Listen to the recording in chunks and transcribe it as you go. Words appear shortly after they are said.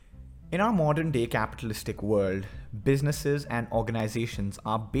In our modern day capitalistic world, businesses and organizations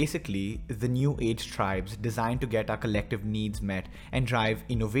are basically the new age tribes designed to get our collective needs met and drive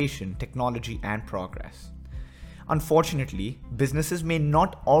innovation, technology, and progress. Unfortunately, businesses may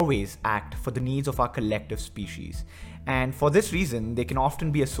not always act for the needs of our collective species, and for this reason, they can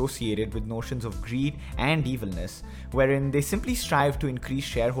often be associated with notions of greed and evilness, wherein they simply strive to increase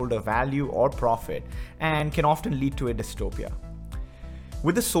shareholder value or profit and can often lead to a dystopia.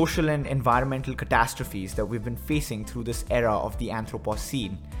 With the social and environmental catastrophes that we've been facing through this era of the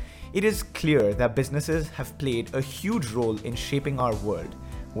Anthropocene, it is clear that businesses have played a huge role in shaping our world,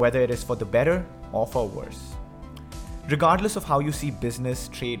 whether it is for the better or for worse. Regardless of how you see business,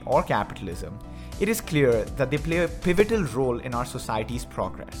 trade, or capitalism, it is clear that they play a pivotal role in our society's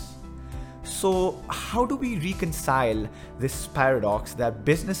progress. So, how do we reconcile this paradox that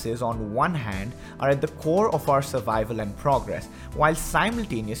businesses, on one hand, are at the core of our survival and progress, while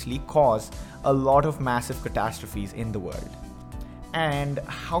simultaneously cause a lot of massive catastrophes in the world? And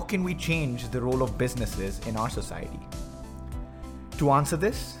how can we change the role of businesses in our society? To answer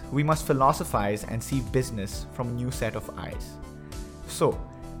this, we must philosophize and see business from a new set of eyes. So,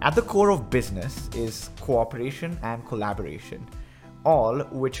 at the core of business is cooperation and collaboration, all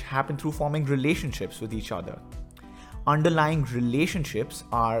which happen through forming relationships with each other. Underlying relationships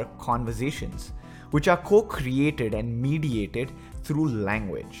are conversations, which are co-created and mediated through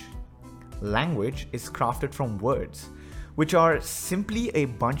language. Language is crafted from words, which are simply a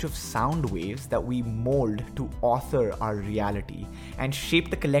bunch of sound waves that we mold to author our reality and shape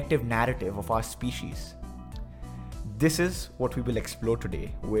the collective narrative of our species. This is what we will explore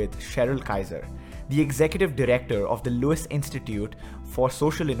today with Cheryl Kaiser, the Executive Director of the Lewis Institute for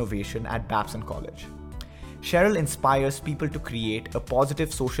Social Innovation at Babson College. Cheryl inspires people to create a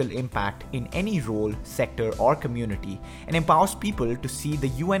positive social impact in any role, sector, or community, and empowers people to see the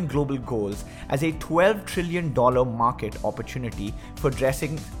UN Global Goals as a $12 trillion market opportunity for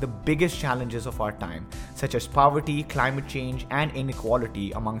addressing the biggest challenges of our time, such as poverty, climate change, and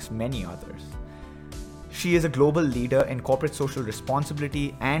inequality, amongst many others. She is a global leader in corporate social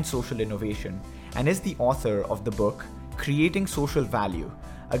responsibility and social innovation, and is the author of the book Creating Social Value,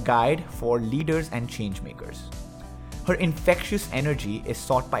 a guide for leaders and changemakers. Her infectious energy is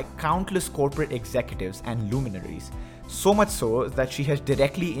sought by countless corporate executives and luminaries, so much so that she has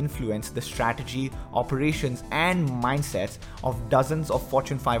directly influenced the strategy, operations, and mindsets of dozens of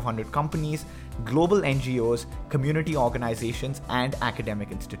Fortune 500 companies, global NGOs, community organizations, and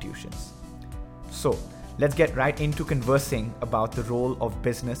academic institutions. So, let's get right into conversing about the role of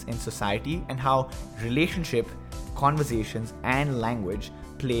business in society and how relationship, conversations, and language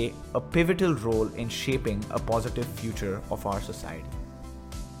play a pivotal role in shaping a positive future of our society.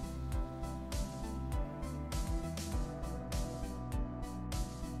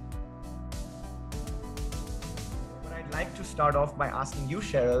 What I'd like to start off by asking you,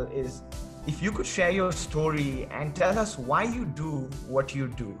 Cheryl, is if you could share your story and tell us why you do what you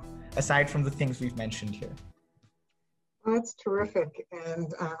do, aside from the things we've mentioned here. Well, that's terrific.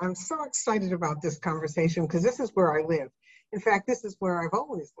 And I'm so excited about this conversation because this is where I live. In fact, this is where I've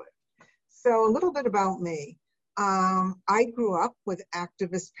always lived. So a little bit about me. I grew up with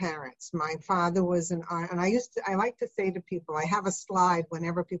activist parents. My father was and I like to say to people, I have a slide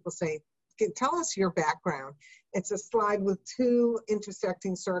whenever people say, tell us your background. It's a slide with two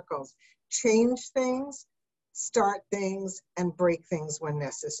intersecting circles. Change things, start things, and break things when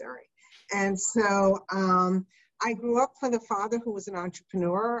necessary. And so I grew up with a father who was an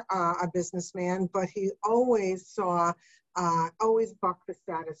entrepreneur, a businessman, but he always always bucked the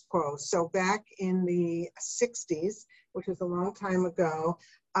status quo. So back in the 60s, which was a long time ago,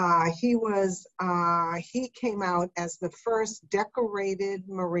 he came out as the first decorated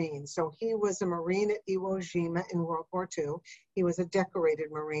Marine. So he was a Marine at Iwo Jima in World War II. He was a decorated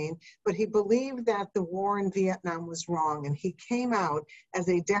Marine, but he believed that the war in Vietnam was wrong, and he came out as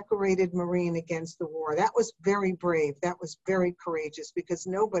a decorated Marine against the war. That was very brave. That was very courageous because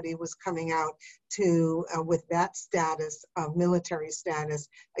nobody was coming out with that status of military status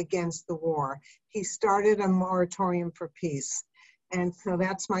against the war. He started a moratorium for peace. And so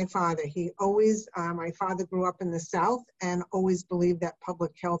that's my father. My father grew up in the South and always believed that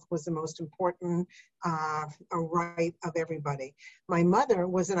public health was the most important right of everybody. My mother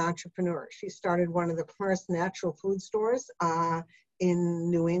was an entrepreneur. She started one of the first natural food stores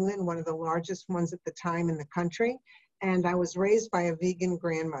in New England, one of the largest ones at the time in the country. And I was raised by a vegan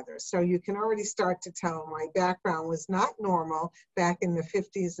grandmother. So you can already start to tell my background was not normal back in the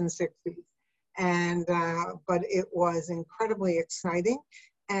 50s and 60s. But it was incredibly exciting.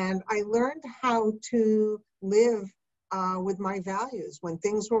 And I learned how to live with my values. When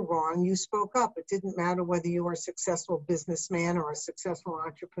things were wrong, you spoke up. It didn't matter whether you were a successful businessman or a successful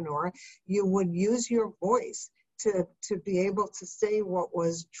entrepreneur. You would use your voice to be able to say what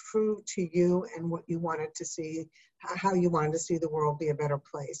was true to you and what you wanted to see, how you wanted to see the world be a better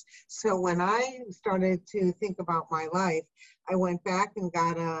place. So when I started to think about my life, I went back and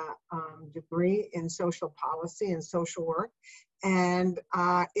got a degree in social policy and social work. And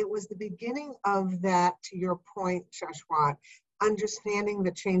it was the beginning of that, to your point, Shashwat, understanding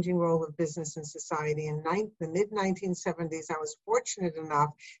the changing role of business in society. In the mid-1970s, I was fortunate enough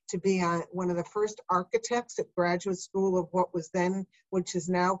to be one of the first architects at graduate school of what was then, which is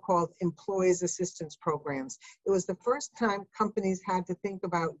now called Employees Assistance Programs. It was the first time companies had to think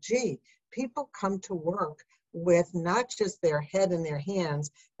about, gee, people come to work with not just their head and their hands,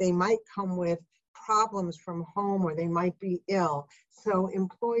 they might come with problems from home or they might be ill. So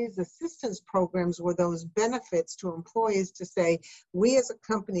employees assistance programs were those benefits to employees to say, we as a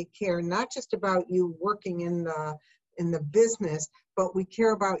company care not just about you working in the business, but we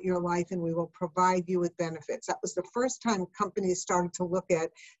care about your life and we will provide you with benefits. That was the first time companies started to look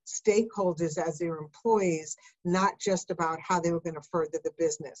at stakeholders as their employees, not just about how they were going to further the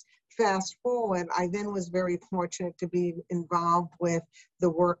business. Fast forward, I then was very fortunate to be involved with the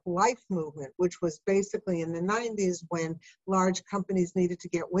work-life movement, which was basically in the 90s when large companies needed to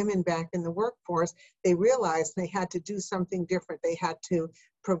get women back in the workforce. They realized they had to do something different. They had to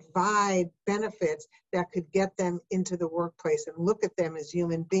provide benefits that could get them into the workplace and look at them as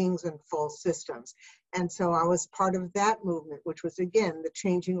human beings and full systems. And so I was part of that movement, which was, again, the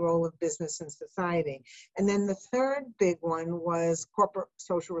changing role of business and society. And then the third big one was corporate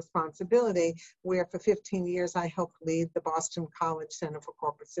social responsibility, where for 15 years I helped lead the Boston College Center for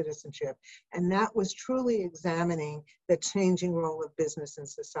Corporate Citizenship. And that was truly examining the changing role of business and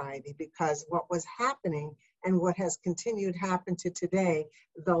society, because what was happening and what has continued to happen to today,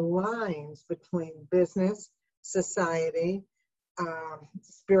 the lines between business, society,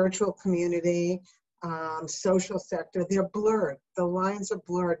 spiritual community, social sector, they're blurred. The lines are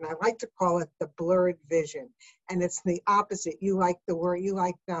blurred, and I like to call it the blurred vision. And it's the opposite. You like the word, you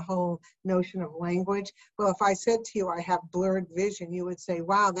like the whole notion of language. Well, if I said to you, I have blurred vision, you would say,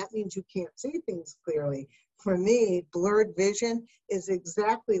 wow, that means you can't see things clearly. For me, blurred vision is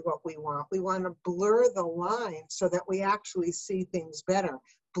exactly what we want. We want to blur the line so that we actually see things better.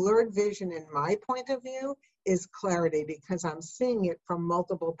 Blurred vision, in my point of view, is clarity, because I'm seeing it from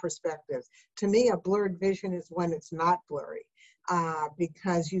multiple perspectives. To me, a blurred vision is when it's not blurry,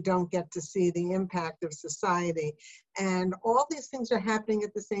 because you don't get to see the impact of society. And all these things are happening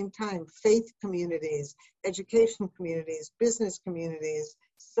at the same time. Faith communities, education communities, business communities,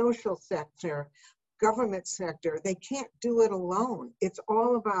 social sector, government sector, they can't do it alone. It's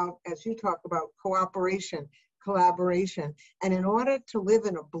all about, as you talk about, cooperation, collaboration. And in order to live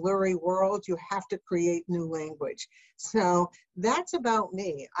in a blurry world, you have to create new language. So that's about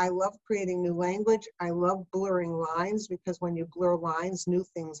me. I love creating new language. I love blurring lines, because when you blur lines, new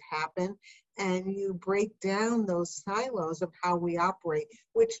things happen. And you break down those silos of how we operate,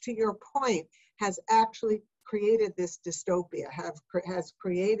 which, to your point, has actually created this dystopia, has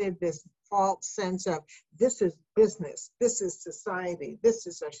created this false sense of, this is business, this is society, this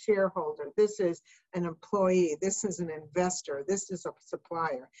is a shareholder, this is an employee, this is an investor, this is a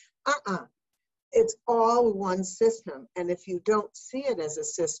supplier. It's all one system. And if you don't see it as a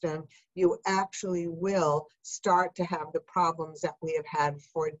system, you actually will start to have the problems that we have had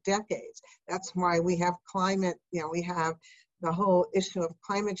for decades. That's why we have climate, we have the whole issue of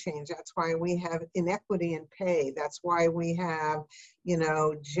climate change. That's why we have inequity in pay. That's why we have,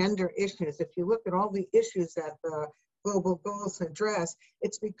 gender issues. If you look at all the issues that the global goals address,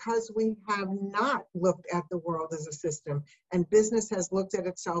 it's because we have not looked at the world as a system. And business has looked at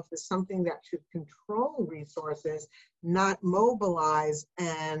itself as something that should control resources, not mobilize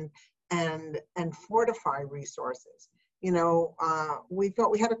and fortify resources. We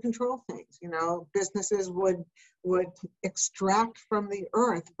thought we had to control things. Businesses would extract from the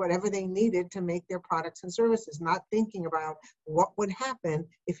earth whatever they needed to make their products and services, not thinking about what would happen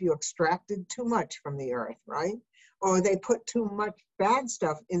if you extracted too much from the earth, right? Or they put too much bad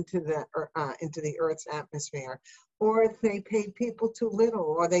stuff into the earth's atmosphere, or if they paid people too little,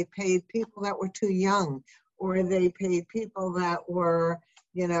 or they paid people that were too young, or they paid people that were,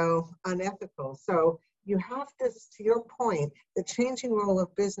 unethical. So you have to your point, the changing role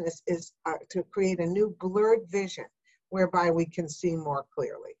of business is to create a new blurred vision whereby we can see more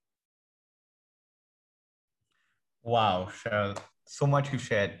clearly. Wow, Cheryl, so much you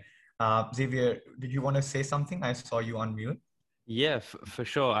shared. Xavier, did you want to say something? I saw you on mute. Yeah, for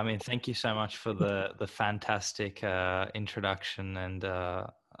sure. I mean, thank you so much for the fantastic introduction, and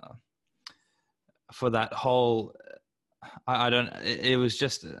for that whole. I don't. It was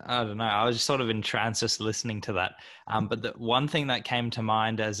just, I don't know. I was just sort of entranced just listening to that. But the one thing that came to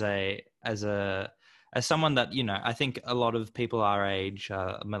mind as someone that, you know, I think a lot of people our age,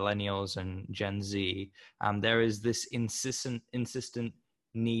 millennials and Gen Z, there is this insistent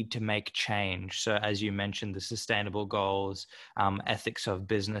need to make change. So as you mentioned, the sustainable goals, ethics of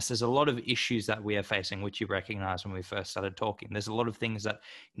business, there's a lot of issues that we are facing, which you recognized when we first started talking. There's a lot of things that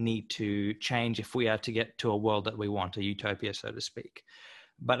need to change if we are to get to a world that we want, a utopia, so to speak.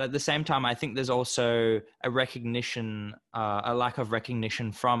 But at the same time, I think there's also a recognition, a lack of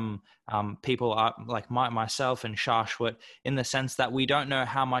recognition from people like myself and Shashwat, in the sense that we don't know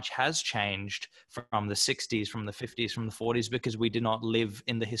how much has changed from the 60s, from the 50s, from the 40s, because we did not live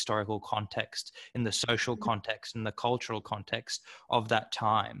in the historical context, in the social context, in the cultural context of that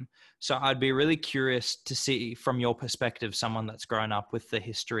time. So I'd be really curious to see, from your perspective, someone that's grown up with the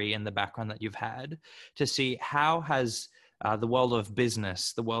history and the background that you've had, to see how has the world of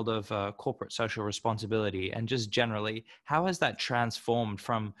business, the world of corporate social responsibility, and just generally, how has that transformed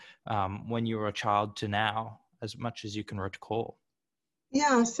from when you were a child to now, as much as you can recall?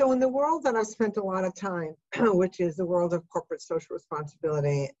 Yeah, so in the world that I've spent a lot of time, which is the world of corporate social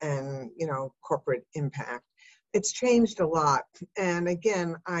responsibility and, you know, corporate impact, it's changed a lot. And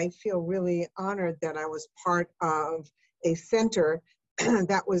again, I feel really honored that I was part of a center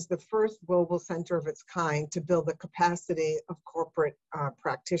that was the first global center of its kind to build the capacity of corporate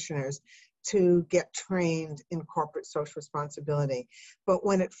practitioners to get trained in corporate social responsibility. But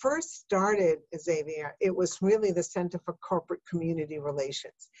when it first started, Xavier, it was really the Center for Corporate Community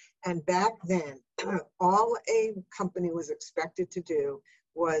Relations. And back then, all a company was expected to do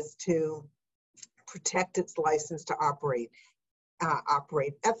was to protect its license to operate.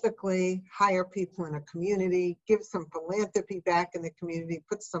 Operate ethically, hire people in a community, give some philanthropy back in the community,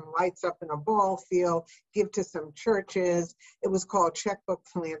 put some lights up in a ball field, give to some churches. It was called checkbook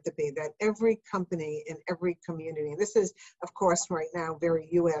philanthropy, that every company in every community, and this is, of course, right now very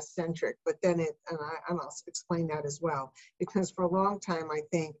US centric, but then and I'll explain that as well, because for a long time, I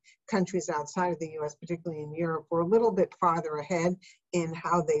think countries outside of the US, particularly in Europe, were a little bit farther ahead in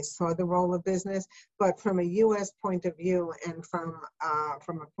how they saw the role of business. But from a US point of view, and from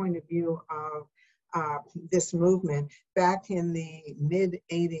a point of view of this movement, back in the mid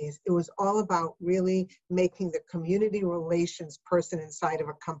 80s, it was all about really making the community relations person inside of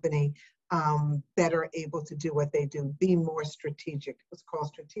a company better able to do what they do, be more strategic. It was called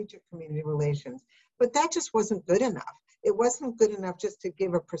strategic community relations. But that just wasn't good enough. It wasn't good enough just to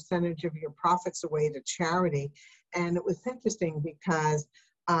give a percentage of your profits away to charity. And it was interesting because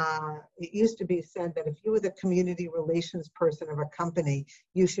it used to be said that if you were the community relations person of a company,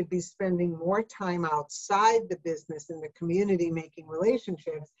 you should be spending more time outside the business in the community making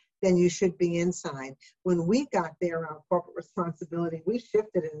relationships than you should be inside. When we got there on corporate responsibility, we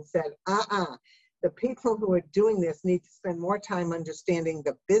shifted it and said, the people who are doing this need to spend more time understanding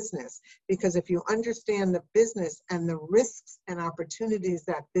the business, because if you understand the business and the risks and opportunities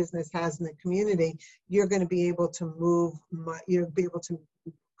that business has in the community, you're going to be able to move, you'll be able to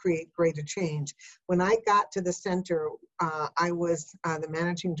create greater change. When I got to the center, I was the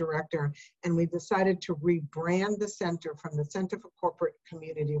managing director, and we decided to rebrand the center from the Center for Corporate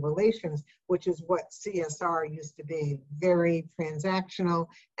Community Relations, which is what CSR used to be, very transactional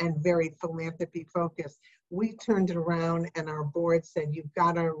and very philanthropy focused. We turned it around, and our board said, you've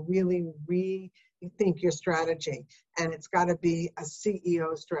got to really rethink your strategy, and it's got to be a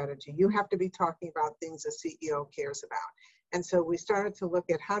CEO strategy. You have to be talking about things a CEO cares about. And so we started to look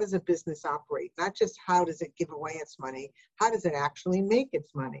at, how does a business operate? Not just how does it give away its money, how does it actually make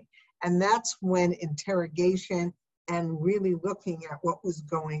its money? And that's when interrogation and really looking at what was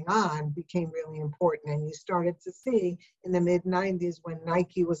going on became really important. And you started to see in the mid-90s when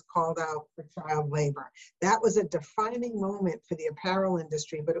Nike was called out for child labor. That was a defining moment for the apparel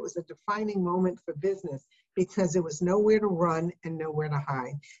industry, but it was a defining moment for business because there was nowhere to run and nowhere to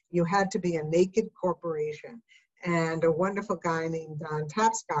hide. You had to be a naked corporation. And a wonderful guy named Don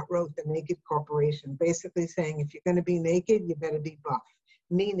Tapscott wrote The Naked Corporation, basically saying, if you're going to be naked, you better be buff.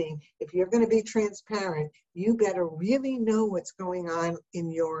 Meaning, if you're going to be transparent, you better really know what's going on in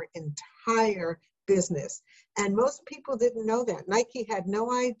your entire business. And most people didn't know that. Nike had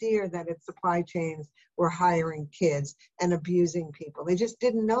no idea that its supply chains were hiring kids and abusing people. They just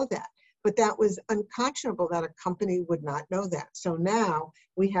didn't know that. But that was unconscionable that a company would not know that. So now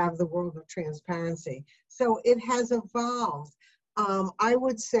we have the world of transparency. So it has evolved. I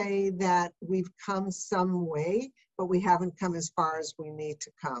would say that we've come some way, but we haven't come as far as we need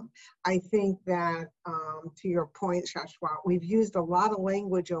to come. I think that, to your point, Shashwat, we've used a lot of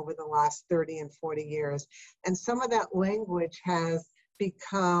language over the last 30 and 40 years, and some of that language has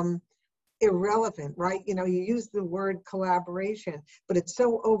become irrelevant, right? You know, you use the word collaboration, but it's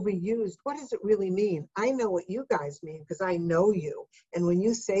so overused. What does it really mean? I know what you guys mean because I know you. And when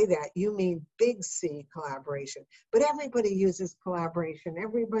you say that, you mean big C collaboration. But everybody uses collaboration.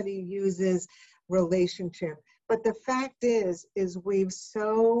 Everybody uses relationship. But the fact is we've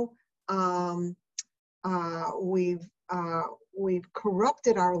so, we've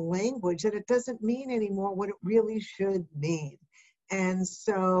corrupted our language that it doesn't mean anymore what it really should mean. And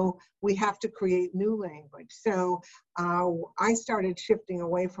so we have to create new language. So I started shifting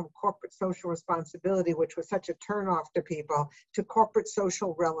away from corporate social responsibility, which was such a turnoff to people, to corporate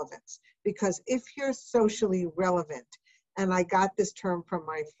social relevance. Because if you're socially relevant, and I got this term from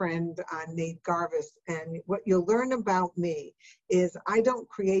my friend Nate Garvis, and what you'll learn about me is I don't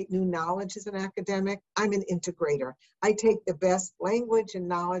create new knowledge as an academic, I'm an integrator. I take the best language and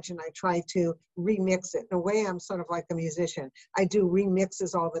knowledge and I try to remix it. In a way, I'm sort of like a musician. I do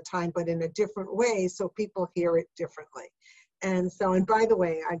remixes all the time, but in a different way so people hear it differently. And so, and by the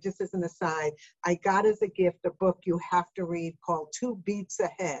way, I just as an aside, I got as a gift a book you have to read called 2 Beats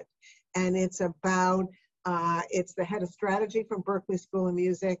Ahead. And it's about it's the head of strategy from Berklee School of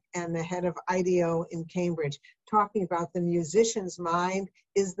Music and the head of IDEO in Cambridge, talking about the musician's mind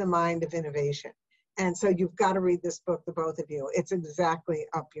is the mind of innovation. And so you've got to read this book, the both of you. It's exactly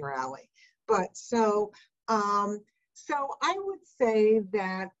up your alley. But so I would say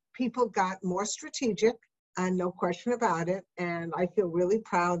that people got more strategic, and no question about it. And I feel really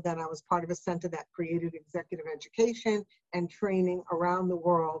proud that I was part of a center that created executive education and training around the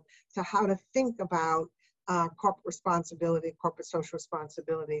world to how to think about corporate responsibility, corporate social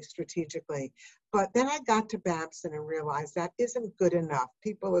responsibility strategically. But then I got to Babson and realized that isn't good enough.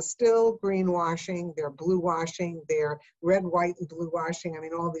 People are still greenwashing, they're blue washing, they're red, white, and blue washing, I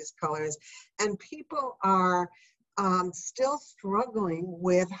mean, all these colors. And people are still struggling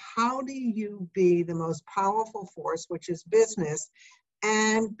with how do you be the most powerful force, which is business,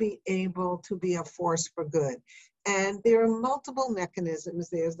 and be able to be a force for good. And there are multiple mechanisms.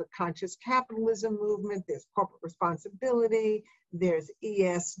 There's the conscious capitalism movement, there's corporate responsibility, there's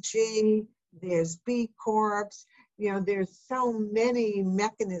ESG, there's B Corps. You know, there's so many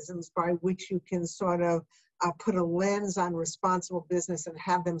mechanisms by which you can sort of put a lens on responsible business and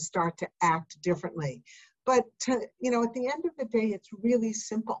have them start to act differently. But, you know, at the end of the day, it's really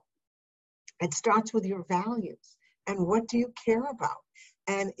simple. It starts with your values and what do you care about?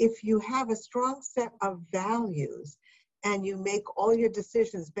 And if you have a strong set of values and you make all your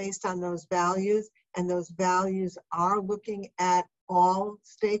decisions based on those values, and those values are looking at all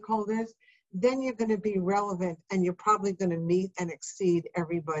stakeholders, then you're going to be relevant and you're probably going to meet and exceed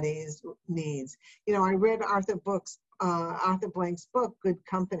everybody's needs. You know, I read Arthur Blank's book, Good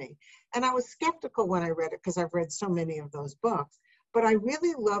Company, and I was skeptical when I read it because I've read so many of those books. But I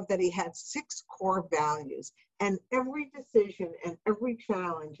really love that he had 6 core values, and every decision and every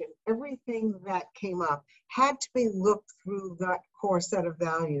challenge and everything that came up had to be looked through that core set of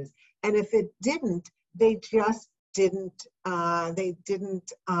values. And if it didn't, they just didn't, if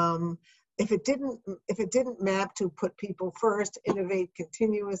it didn't map to put people first, innovate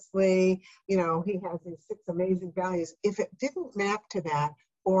continuously, you know, he has these 6 amazing values. If it didn't map to that,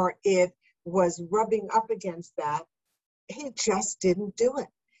 or it was rubbing up against that, he just didn't do it.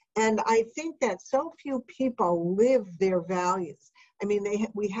 And I think that so few people live their values. I mean,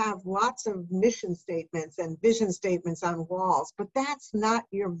 we have lots of mission statements and vision statements on walls, but that's not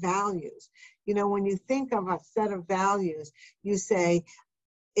your values. You know, when you think of a set of values, you say,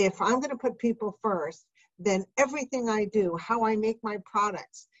 if I'm going to put people first, then everything I do, how I make my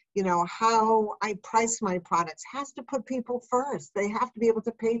products, you know, how I price my products has to put people first. They have to be able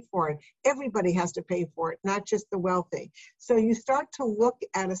to pay for it. Everybody has to pay for it, not just the wealthy. So you start to look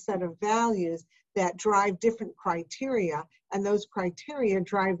at a set of values that drive different criteria, and those criteria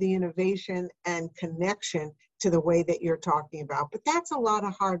drive the innovation and connection to the way that you're talking about. But that's a lot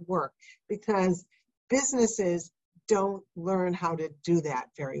of hard work because businesses don't learn how to do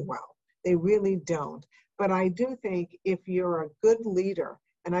that very well. They really don't. But I do think if you're a good leader,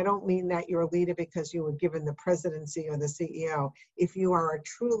 and I don't mean that you're a leader because you were given the presidency or the CEO. If you are a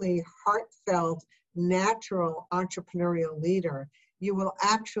truly heartfelt, natural entrepreneurial leader, you will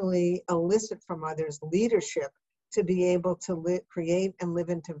actually elicit from others leadership to be able to create and live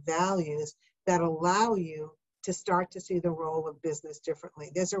into values that allow you to start to see the role of business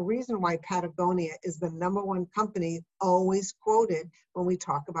differently. There's a reason why Patagonia is the #1 company always quoted when we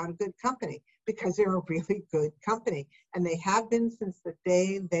talk about a good company, because they're a really good company. And they have been since the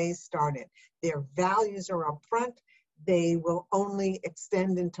day they started. Their values are up front. They will only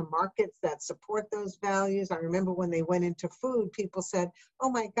extend into markets that support those values. I remember when they went into food, people said,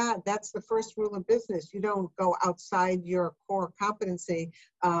 oh my God, that's the first rule of business. You don't go outside your core competency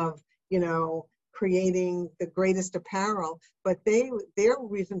of, creating the greatest apparel, but their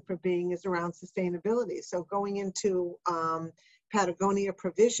reason for being is around sustainability. So going into Patagonia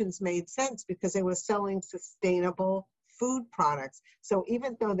Provisions made sense because they were selling sustainable food products. So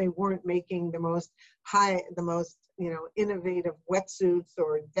even though they weren't making the most innovative wetsuits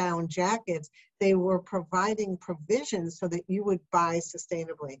or down jackets, they were providing provisions so that you would buy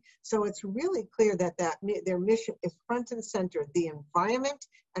sustainably. So it's really clear that their mission is front and center. The environment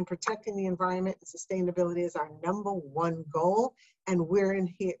and protecting the environment and sustainability is our #1 goal, and we're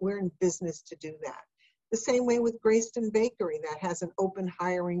in business to do that. The same way with Greyston Bakery, that has an open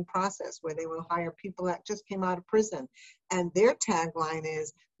hiring process where they will hire people that just came out of prison. And their tagline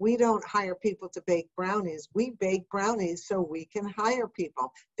is, we don't hire people to bake brownies, we bake brownies so we can hire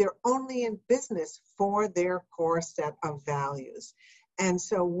people. They're only in business for their core set of values. And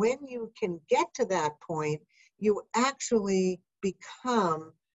so when you can get to that point, you actually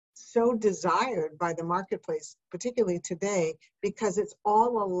become so desired by the marketplace, particularly today, because it's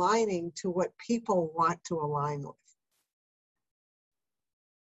all aligning to what people want to align with.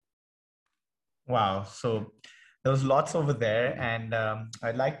 Wow. So there was lots over there. And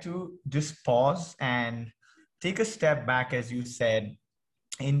I'd like to just pause and take a step back, as you said,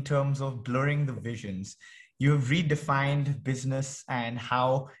 in terms of blurring the visions. You have redefined business and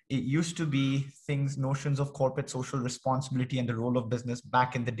how it used to be notions of corporate social responsibility and the role of business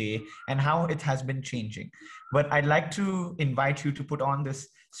back in the day, and how it has been changing. But I'd like to invite you to put on this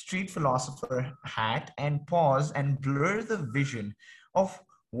street philosopher hat and pause and blur the vision of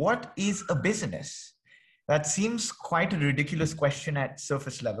what is a business. That seems quite a ridiculous question at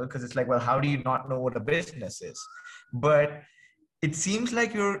surface level, because it's like, well, how do you not know what a business is? But it seems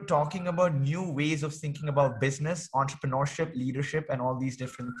like you're talking about new ways of thinking about business, entrepreneurship, leadership, and all these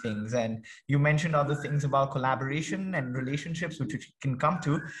different things. And you mentioned other things about collaboration and relationships, which we can come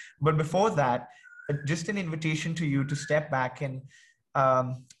to. But before that, just an invitation to you to step back and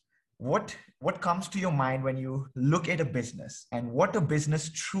what comes to your mind when you look at a business and what a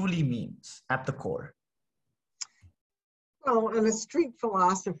business truly means at the core? Well, on a street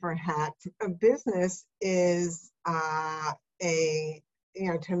philosopher hat, a business is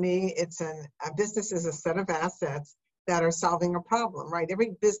to me, a business is a set of assets that are solving a problem, right?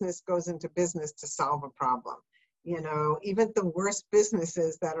 Every business goes into business to solve a problem. Even the worst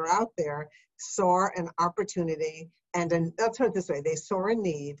businesses that are out there saw an opportunity, let's put it this way, they saw a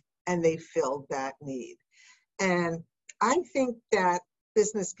need and they filled that need. And I think that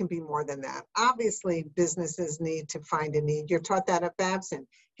business can be more than that. Obviously, businesses need to find a need. You're taught that at Babson.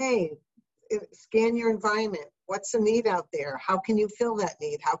 Hey, scan your environment. What's the need out there? How can you fill that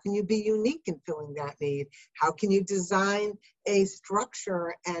need? How can you be unique in filling that need? How can you design a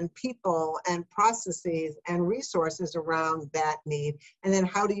structure and people and processes and resources around that need? And then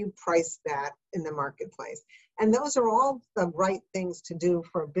how do you price that in the marketplace? And those are all the right things to do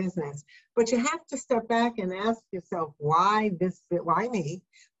for a business. But you have to step back and ask yourself, why me?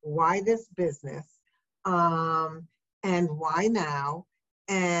 Why this business? And why now?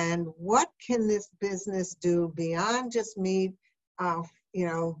 And what can this business do beyond just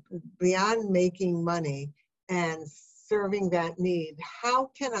beyond making money and serving that need? How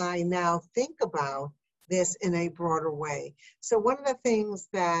can I now think about this in a broader way? So one of the things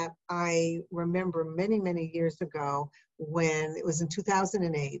that I remember many, many years ago, when it was in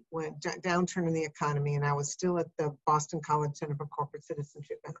 2008, when downturn in the economy, and I was still at the Boston College Center for Corporate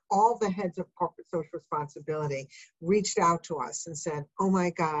Citizenship, and all the heads of corporate social responsibility reached out to us and said, oh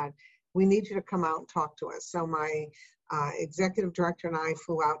my God, we need you to come out and talk to us. So my executive director and I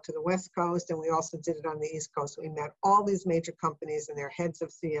flew out to the West Coast, and we also did it on the East Coast. We met all these major companies and their heads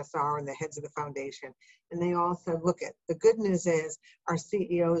of CSR and the heads of the foundation. And they all said, look, the good news is our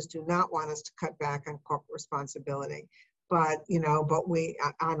CEOs do not want us to cut back on corporate responsibility, but we,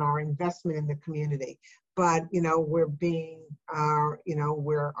 on our investment in the community. But,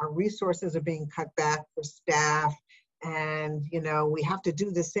 our resources are being cut back for staff. And, we have to do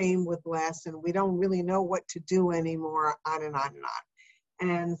the same with less, and we don't really know what to do anymore, on and on and on.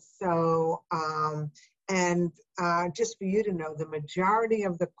 And so, and just for you to know, the majority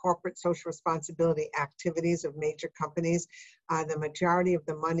of the corporate social responsibility activities of major companies, the majority of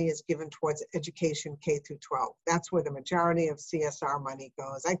the money is given towards education K through 12. That's where the majority of CSR money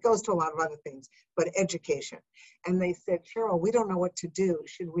goes. It goes to a lot of other things, but education. And they said, Cheryl, we don't know what to do.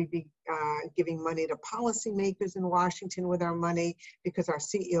 Should we be giving money to policymakers in Washington with our money because our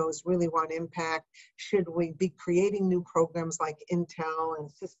CEOs really want impact? Should we be creating new programs like Intel and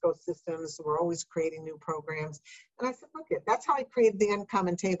Cisco Systems? We're always creating new programs. And I said, look, that's how I created the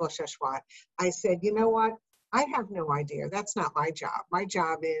Uncommon Table, Shashwat. I said, you know what? I have no idea. That's not my job. My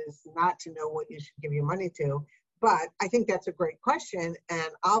job is not to know what you should give your money to. But I think that's a great question, and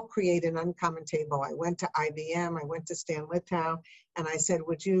I'll create an Uncommon Table. I went to IBM, I went to Stan Litow, and I said,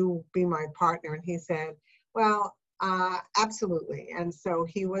 would you be my partner? And he said, well, absolutely. And so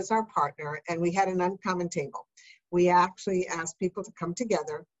he was our partner, and we had an Uncommon Table. We actually asked people to come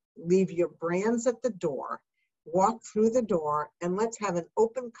together, leave your brands at the door, walk through the door, and let's have an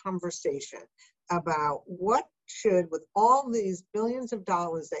open conversation about what should, with all these billions of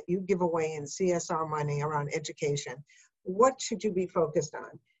dollars that you give away in CSR money around education, what should you be focused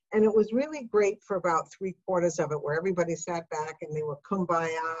on? And it was really great for about 3/4 of it, where everybody sat back and they were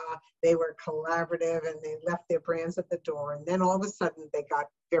kumbaya, they were collaborative, and they left their brands at the door. And then all of a sudden they got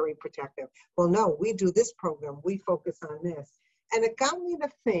very protective. Well, no, we do this program, we focus on this. And it got me to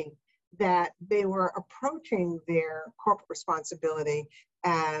think that they were approaching their corporate responsibility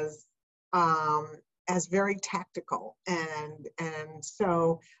as very tactical. And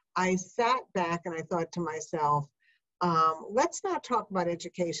so I sat back and I thought to myself, let's not talk about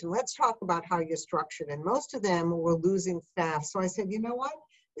education. Let's talk about how you're structured. And most of them were losing staff. So I said, you know what?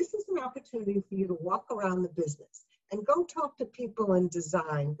 This is an opportunity for you to walk around the business and go talk to people in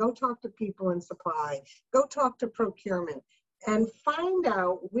design, go talk to people in supply, go talk to procurement, and find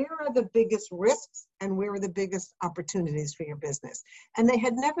out where are the biggest risks and where are the biggest opportunities for your business. And they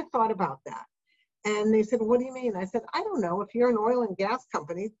had never thought about that. And they said, what do you mean? I said, I don't know. If you're an oil and gas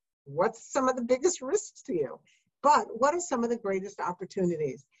company, what's some of the biggest risks to you? But what are some of the greatest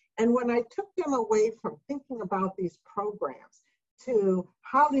opportunities? And when I took them away from thinking about these programs to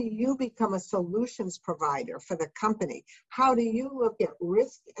how do you become a solutions provider for the company? How do you look at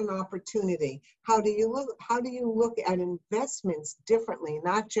risk and opportunity? How do you look at investments differently,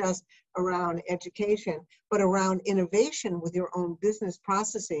 not just around education, but around innovation with your own business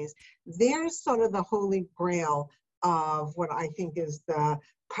processes? There's sort of the holy grail of what I think is the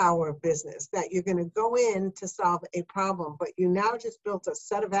power of business, that you're going to go in to solve a problem, but you now just built a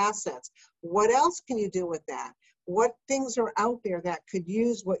set of assets. What else can you do with that? What things are out there that could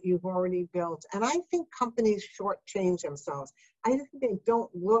use what you've already built? And I think companies shortchange themselves. I think they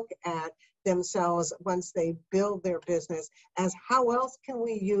don't look at themselves once they build their business as how else can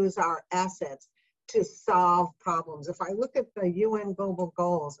we use our assets to solve problems. If I look at the UN Global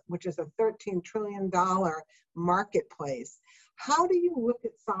Goals, which is a $13 trillion marketplace, how do you look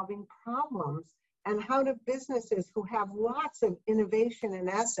at solving problems, and how do businesses who have lots of innovation and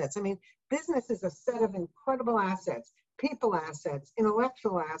assets? I mean, business is a set of incredible assets, people assets,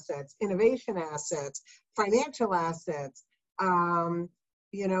 intellectual assets, innovation assets, financial assets,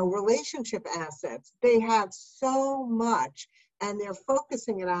 relationship assets. They have so much, and they're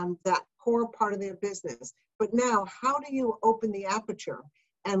focusing it on that core part of their business. But now, how do you open the aperture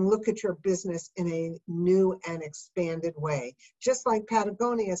and look at your business in a new and expanded way? Just like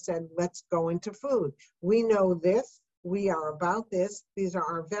Patagonia said, let's go into food. We know this, we are about this, these are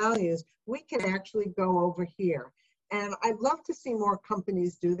our values. We can actually go over here. And I'd love to see more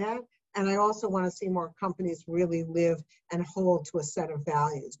companies do that. And I also want to see more companies really live and hold to a set of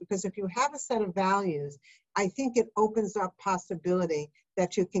values. Because if you have a set of values, I think it opens up possibility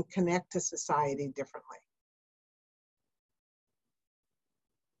that you can connect to society differently.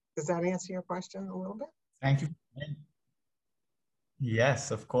 Does that answer your question a little bit? Thank you. Yes,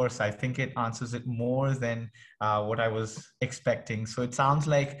 of course. I think it answers it more than what I was expecting. So it sounds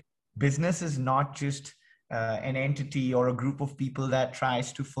like business is not just an entity or a group of people that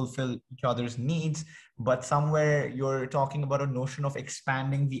tries to fulfill each other's needs, but somewhere you're talking about a notion of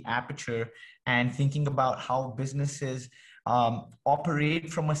expanding the aperture and thinking about how businesses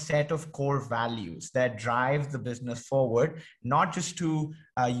operate from a set of core values that drive the business forward, not just to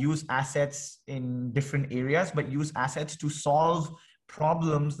use assets in different areas, but use assets to solve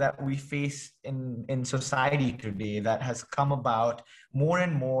problems that we face in society today that has come about more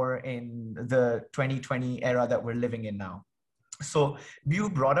and more in the 2020 era that we're living in now. So you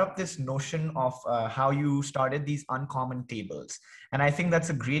brought up this notion of how you started these uncommon tables. And I think that's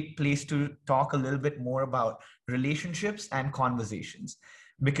a great place to talk a little bit more about relationships and conversations,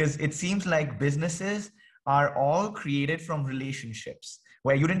 because it seems like businesses are all created from relationships,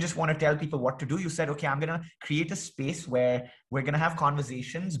 where you didn't just want to tell people what to do. You said, okay, I'm going to create a space where we're going to have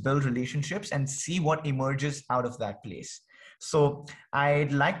conversations, build relationships, and see what emerges out of that place. So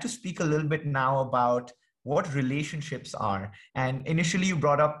I'd like to speak a little bit now about what relationships are. And initially you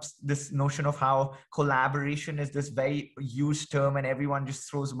brought up this notion of how collaboration is this very used term, and everyone just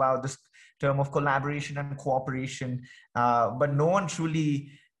throws about this term of collaboration and cooperation, but no one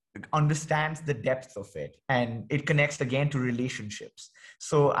truly understands the depth of it, and it connects again to relationships.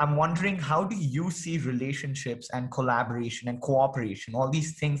 So I'm wondering, how do you see relationships and collaboration and cooperation, all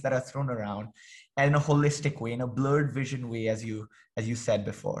these things that are thrown around, in a holistic way, in a blurred vision way, as you said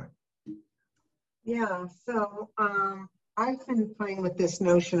before? Yeah, so I've been playing with this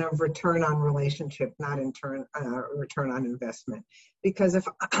notion of return on relationship, not return on investment. Because if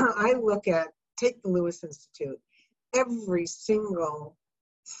I take the Lewis Institute, every single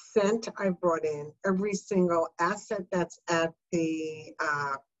cent I've brought in, every single asset that's at the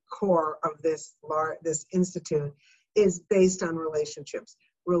core of this institute is based on relationships.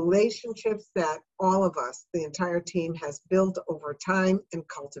 Relationships that all of us, the entire team, has built over time and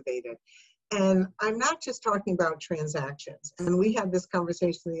cultivated. And I'm not just talking about transactions. And we had this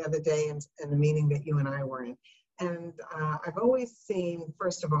conversation the other day in a meeting that you and I were in. And I've always seen,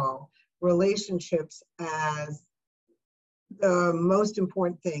 first of all, relationships as the most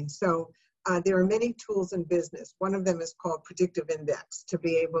important thing. So there are many tools in business. One of them is called predictive index, to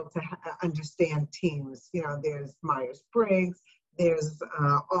be able to understand teams. You know, there's Myers-Briggs, there's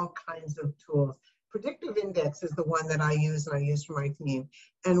all kinds of tools. Predictive index is the one that I use, and I use for my team.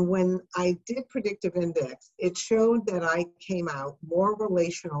 And when I did predictive index, it showed that I came out more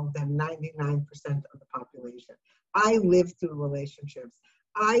relational than 99% of the population. I live through relationships.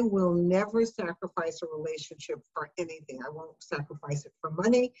 I will never sacrifice a relationship for anything. I won't sacrifice it for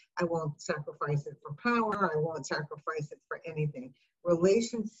money. I won't sacrifice it for power. I won't sacrifice it for anything.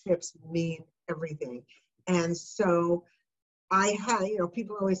 Relationships mean everything. And so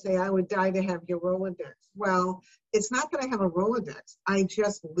people always say, I would die to have your Rolodex. Well, it's not that I have a Rolodex. I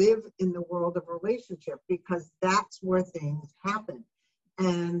just live in the world of relationship, because that's where things happen.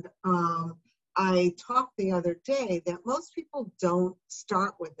 And I talked the other day that most people don't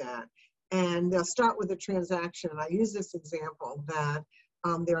start with that. And they'll start with a transaction. And I use this example that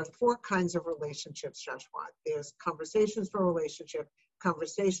there are 4 kinds of relationships, Shashwat. There's conversations for relationship,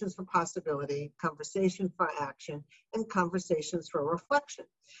 conversations for possibility, conversation for action, and conversations for reflection.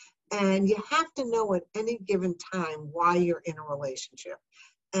 And you have to know at any given time why you're in a relationship.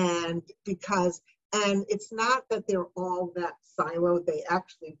 And it's not that they're all that siloed, they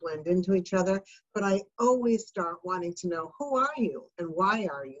actually blend into each other, but I always start wanting to know, who are you and why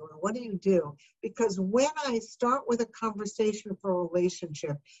are you and what do you do? Because when I start with a conversation for a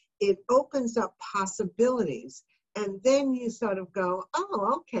relationship, it opens up possibilities. And then you sort of go,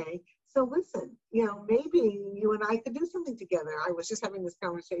 oh, okay, so listen, maybe you and I could do something together. I was just having this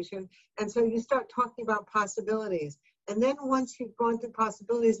conversation. And so you start talking about possibilities. And then once you've gone through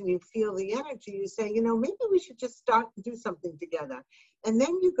possibilities and you feel the energy, you say, maybe we should just start to do something together. And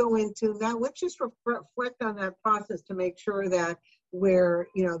then you go into, now let's just reflect on that process to make sure that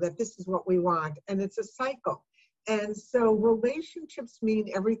that this is what we want. And it's a cycle. And so relationships mean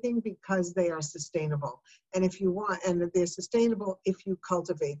everything because they are sustainable. And they're sustainable if you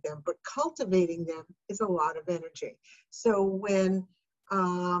cultivate them, but cultivating them is a lot of energy. So when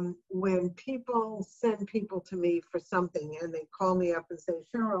people send people to me for something and they call me up and say,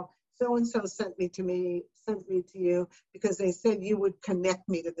 Cheryl, so-and-so sent me to you because they said you would connect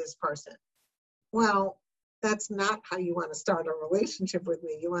me to this person. Well, that's not how you want to start a relationship with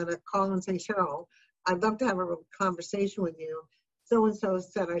me. You want to call and say, Cheryl, I'd love to have a conversation with you. So-and-so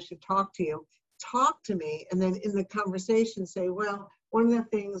said I should talk to you. Talk to me. And then in the conversation say, well, one of the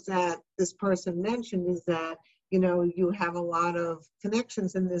things that this person mentioned is that, you have a lot of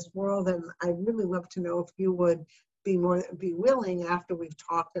connections in this world. And I'd really love to know if you would be willing, after we've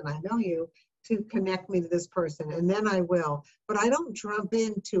talked and I know you, to connect me to this person. And then I will. But I don't jump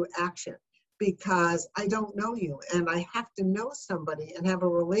into action, because I don't know you, and I have to know somebody and have a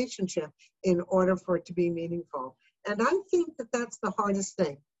relationship in order for it to be meaningful. And I think that that's the hardest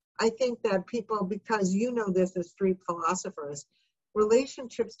thing. I think that people, because this as street philosophers,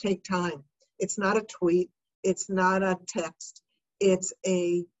 relationships take time. It's not a tweet. It's not a text. It's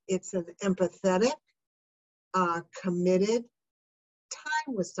an empathetic, committed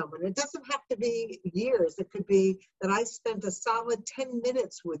time with someone. It doesn't have to be years. It could be that I spent a solid 10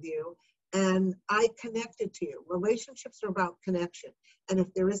 minutes with you and I connected to you. Relationships are about connection. And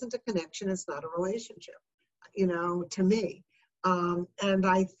if there isn't a connection, it's not a relationship, to me. And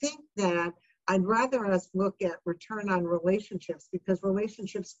I think that I'd rather us look at return on relationships, because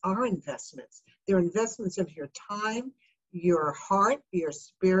relationships are investments. They're investments of your time, your heart, your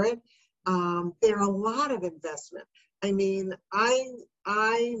spirit. They're a lot of investment. I mean,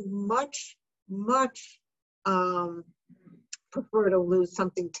 I much prefer to lose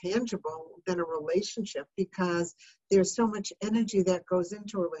something tangible than a relationship, because there's so much energy that goes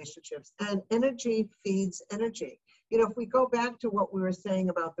into relationships, and energy feeds energy. You know, if we go back to what we were saying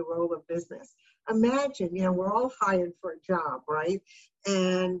about the role of business, imagine, you know, we're all hired for a job, right?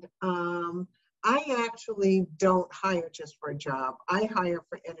 And I actually don't hire just for a job. I hire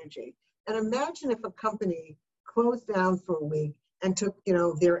for energy. And imagine if a company closed down for a week and took, you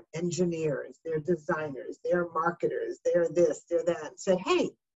know, their engineers, their designers, their marketers, their this, their that, and said, hey,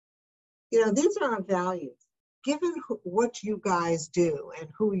 you know, these are our values. Given what you guys do and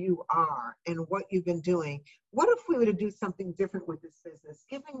who you are and what you've been doing, what if we were to do something different with this business?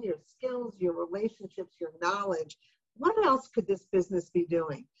 Given your skills, your relationships, your knowledge, what else could this business be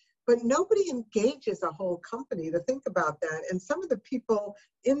doing? But nobody engages a whole company to think about that. And some of the people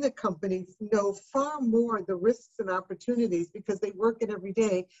in the companies know far more the risks and opportunities because they work it every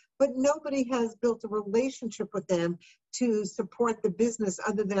day, but nobody has built a relationship with them to support the business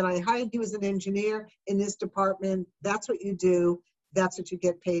other than, I hired you as an engineer in this department, that's what you do, that's what you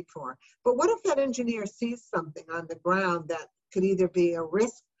get paid for. But what if that engineer sees something on the ground that could either be a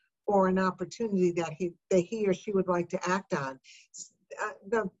risk or an opportunity that he or she would like to act on?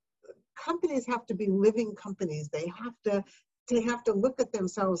 The companies have to be living companies. They have to look at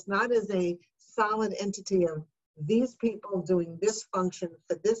themselves not as a solid entity of these people doing this function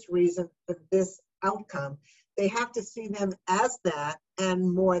for this reason, for this outcome. They have to see them as that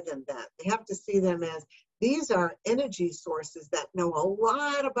and more than that. They have to see them as, these are energy sources that know a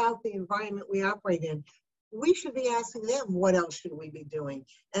lot about the environment we operate in. We should be asking them, what else should we be doing?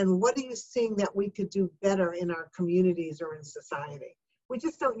 And what are you seeing that we could do better in our communities or in society? We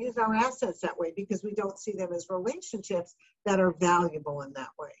just don't use our assets that way because we don't see them as relationships that are valuable in that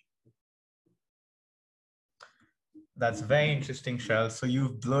way. That's very interesting, Shell. So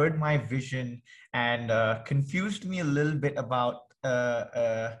you've blurred my vision and confused me a little bit about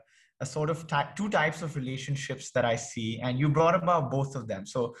a sort of two types of relationships that I see, and you brought about both of them.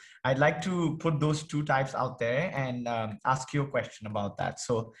 So I'd like to put those two types out there and ask you a question about that.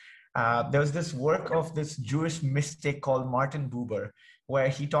 So there was this work of this Jewish mystic called Martin Buber, where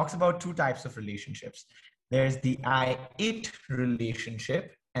he talks about two types of relationships. There's the I-it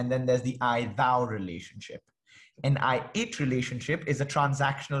relationship, and then there's the I-thou relationship. An I-it relationship is a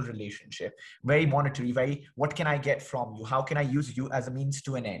transactional relationship, very monetary, very, what can I get from you? How can I use you as a means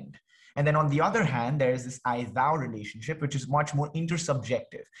to an end? And then on the other hand, there's this I-thou relationship, which is much more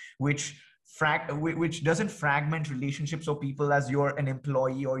intersubjective, which doesn't fragment relationships or people as you're an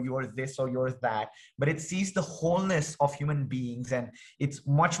employee or you're this or you're that, but it sees the wholeness of human beings, and it's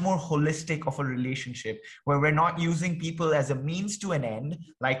much more holistic of a relationship where we're not using people as a means to an end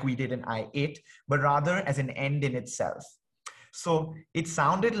like we did in I-it, but rather as an end in itself. So it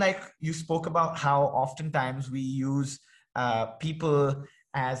sounded like you spoke about how oftentimes we use people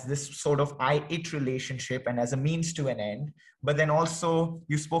as this sort of I-it relationship and as a means to an end. But then also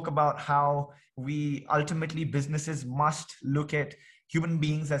you spoke about how we ultimately, businesses must look at human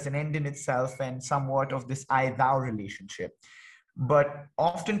beings as an end in itself and somewhat of this I-thou relationship. But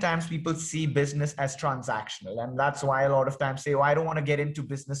oftentimes people see business as transactional. And that's why a lot of times say, oh, I don't want to get into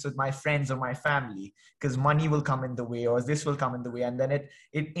business with my friends or my family because money will come in the way or this will come in the way. And then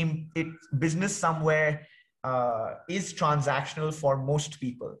business somewhere is transactional for most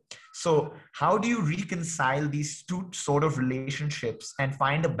people. So how do you reconcile these two sort of relationships and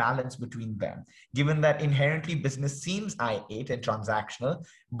find a balance between them, given that inherently business seems I-it and transactional,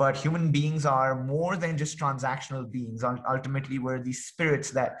 but human beings are more than just transactional beings? Ultimately, we're these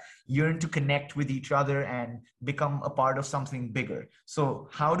spirits that yearn to connect with each other and become a part of something bigger. So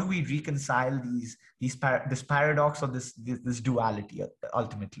how do we reconcile this paradox or this duality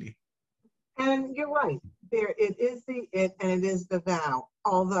ultimately? And you're right. It is the it and it is the thou.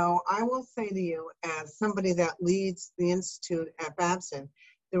 Although I will say to you, as somebody that leads the Institute at Babson,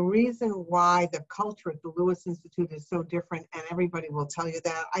 the reason why the culture at the Lewis Institute is so different, and everybody will tell you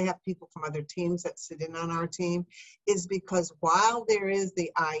that, I have people from other teams that sit in on our team, is because while there is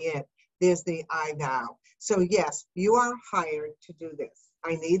the I-it, there's the I-thou. So yes, you are hired to do this.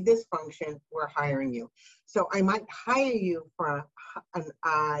 I need this function, we're hiring you. So I might hire you for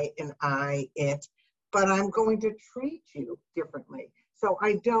an I-it, but I'm going to treat you differently. So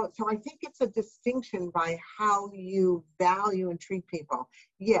I think it's a distinction by how you value and treat people.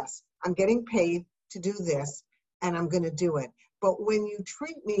 Yes, I'm getting paid to do this and I'm going to do it. But when you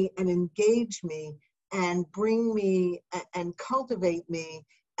treat me and engage me and bring me and cultivate me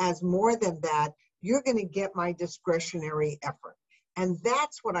as more than that, you're going to get my discretionary effort. And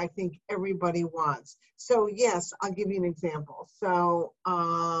that's what I think everybody wants. So yes, I'll give you an example. So,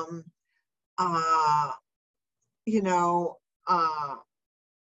 you know,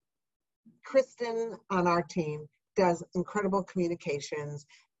 Kristen on our team does incredible communications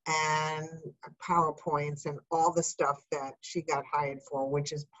and PowerPoints and all the stuff that she got hired for,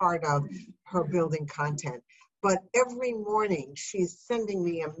 which is part of her building content. But every morning she's sending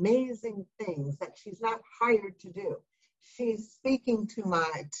me amazing things that she's not hired to do. She's speaking to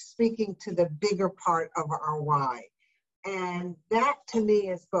the bigger part of our why. And that to me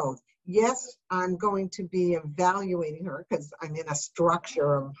is both. Yes, I'm going to be evaluating her because I'm in a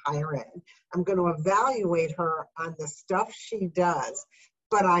structure of higher ed. I'm going to evaluate her on the stuff she does,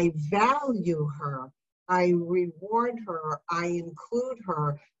 but I value her. I reward her. I include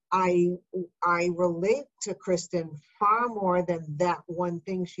her. I relate to Kristen far more than that one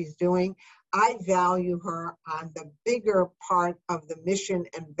thing she's doing. I value her on the bigger part of the mission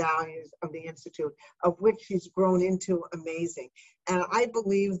and values of the Institute, of which she's grown into amazing. And I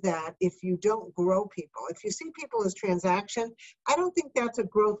believe that if you don't grow people, if you see people as transaction, I don't think that's a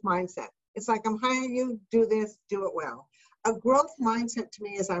growth mindset. It's like, I'm hiring you, do this, do it well. A growth mindset to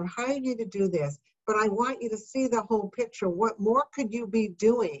me is, I'm hiring you to do this, but I want you to see the whole picture. What more could you be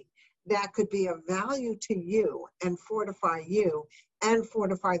doing that could be of value to you and fortify you and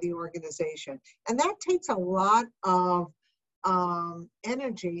fortify the organization? And that takes a lot of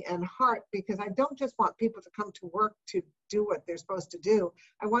energy and heart, because I don't just want people to come to work to do what they're supposed to do.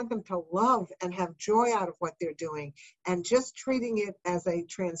 I want them to love and have joy out of what they're doing. And just treating it as a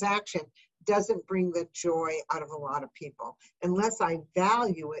transaction doesn't bring the joy out of a lot of people unless I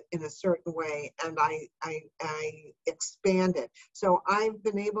value it in a certain way and I expand it. So I've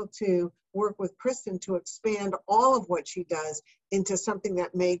been able to work with Kristen to expand all of what she does into something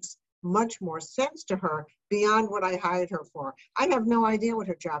that makes much more sense to her beyond what I hired her for. I have no idea what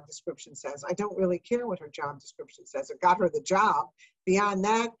her job description says. I don't really care what her job description says. It got her the job. Beyond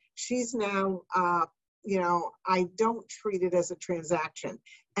that, she's now, I don't treat it as a transaction.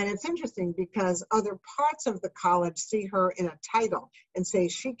 And it's interesting because other parts of the college see her in a title and say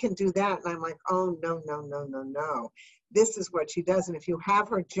she can do that. And I'm like, oh, no, no, no, no, no. This is what she does. And if you have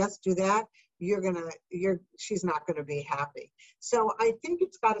her just do that, she's not going to be happy. So I think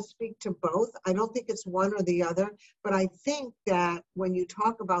it's got to speak to both. I don't think it's one or the other, but I think that when you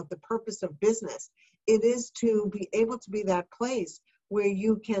talk about the purpose of business, it is to be able to be that place where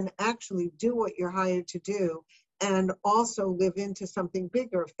you can actually do what you're hired to do and also live into something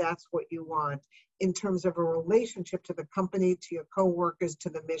bigger if that's what you want, in terms of a relationship to the company, to your coworkers, to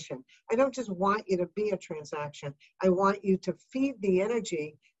the mission. I don't just want you to be a transaction. I want you to feed the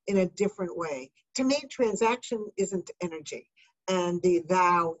energy in a different way. To me, transaction isn't energy, and the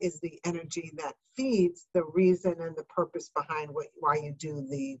thou is the energy that feeds the reason and the purpose behind why you do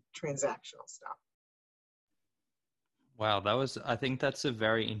the transactional stuff. Wow, I think that's a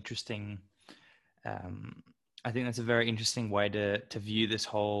very interesting, way to view this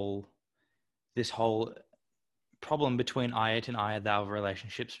whole problem between I it and I thou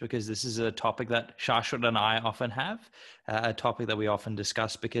relationships, because this is a topic that Shashwat and I often have, a topic that we often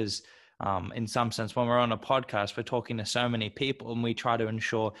discuss, because in some sense, when we're on a podcast, we're talking to so many people, and we try to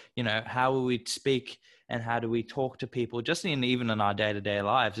ensure, how will we speak and how do we talk to people just even in our day-to-day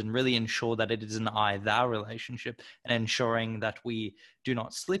lives, and really ensure that it is an I-thou relationship, and ensuring that we do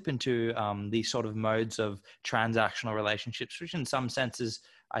not slip into these sort of modes of transactional relationships, which in some senses,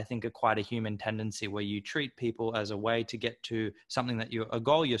 I think, are quite a human tendency, where you treat people as a way to get to something a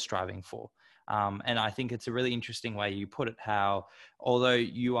goal you're striving for. And I think it's a really interesting way you put it, how although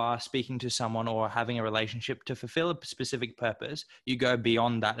you are speaking to someone or having a relationship to fulfill a specific purpose, you go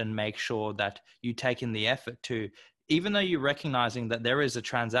beyond that and make sure that you take in the effort to, even though you're recognizing that there is a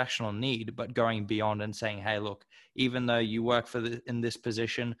transactional need, but going beyond and saying, hey, look, even though you work in this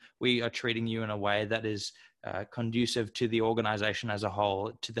position, we are treating you in a way that is conducive to the organization as a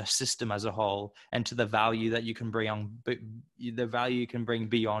whole, to the system as a whole, and to the value that you can bring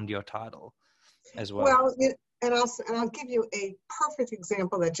beyond your title as well. Well, and I'll give you a perfect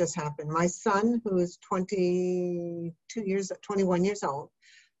example that just happened. My son, who is 21 years old,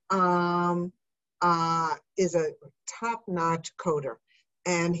 is a top-notch coder,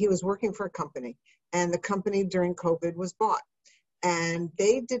 and he was working for a company, and the company during COVID was bought, and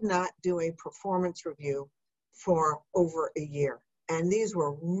they did not do a performance review for over a year. And these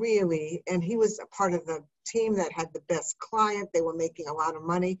were really, and he was a part of the team that had the best client. They were making a lot of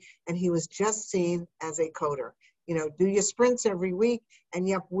money, and he was just seen as a coder. do your sprints every week, and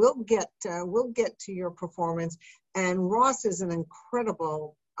yep, we'll get to your performance. And Ross is an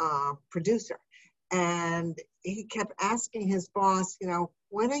incredible producer. And he kept asking his boss,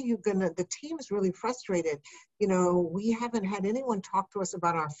 when are you the team's really frustrated. We haven't had anyone talk to us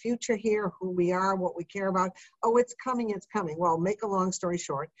about our future here, who we are, what we care about. Oh, it's coming, it's coming. Well, make a long story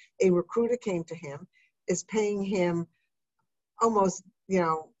short, a recruiter came to him, is paying him almost,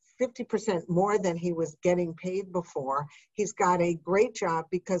 50% more than he was getting paid before. He's got a great job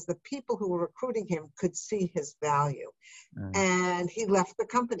because the people who were recruiting him could see his value. And he left the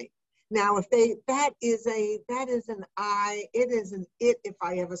company. Now, if that is an it if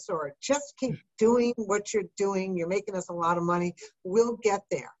I ever saw it. Just keep doing what you're doing. You're making us a lot of money. We'll get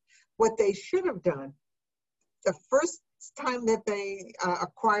there. What they should have done the first time that they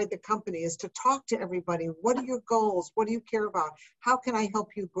acquired the company is to talk to everybody. What are your goals? What do you care about? How can I help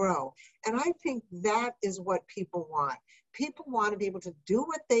you grow? And I think that is what people want. People want to be able to do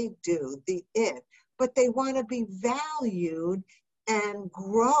what they do, but they want to be valued and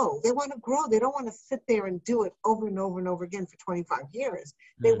grow. They want to grow. They don't want to sit there and do it over and over and over again for 25 years.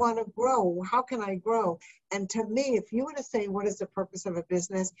 They want to grow. How can I grow? And to me, if you were to say, what is the purpose of a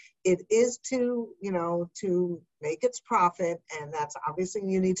business? It is to make its profit. And that's obviously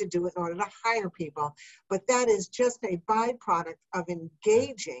you need to do it in order to hire people. But that is just a byproduct of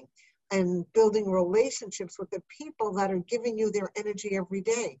engaging and building relationships with the people that are giving you their energy every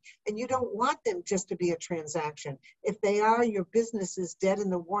day. And you don't want them just to be a transaction. If they are, your business is dead in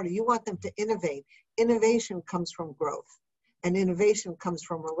the water. You want them to innovate. Innovation comes from growth. And innovation comes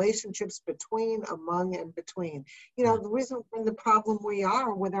from relationships between, among, and between. The reason and the problem we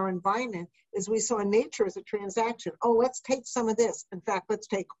are with our environment is we saw nature as a transaction. Oh, let's take some of this. In fact, let's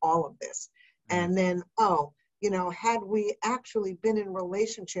take all of this. And then, had we actually been in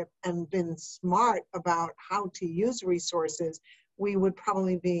relationship and been smart about how to use resources, we would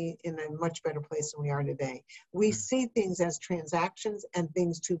probably be in a much better place than we are today. We see things as transactions and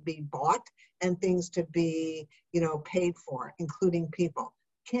things to be bought and things to be, paid for, including people.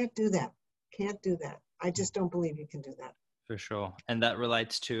 Can't do that. Can't do that. I just don't believe you can do that. For sure. And that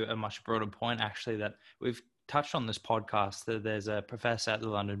relates to a much broader point, actually, that we've touched on this podcast. That there's a professor at the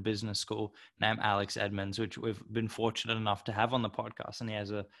London Business School named Alex Edmans, which we've been fortunate enough to have on the podcast. And he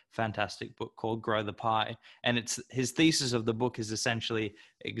has a fantastic book called Grow the Pie. And it's his thesis of the book is essentially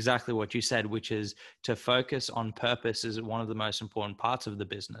exactly what you said, which is to focus on purpose is one of the most important parts of the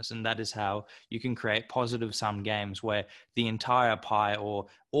business. And that is how you can create positive sum games where the entire pie or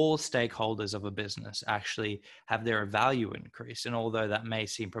all stakeholders of a business actually have their value increase. And although that may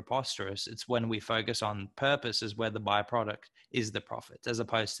seem preposterous, it's when we focus on purpose is where the byproduct is the profit, as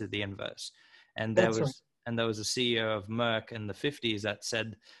opposed to the inverse. And there was a CEO of Merck in the 50s that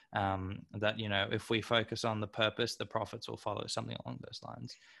said that, if we focus on the purpose, the profits will follow, something along those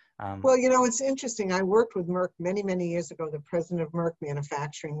lines. Well, it's interesting. I worked with Merck many, many years ago, the president of Merck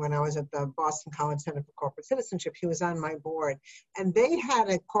Manufacturing, when I was at the Boston College Center for Corporate Citizenship. He was on my board. And they had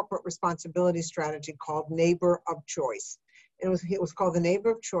a corporate responsibility strategy called Neighbor of Choice. It was called the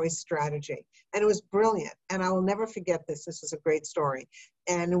Neighbor of Choice strategy. And it was brilliant. And I will never forget this. This is a great story.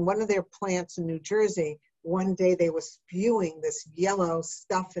 And in one of their plants in New Jersey, one day they were spewing this yellow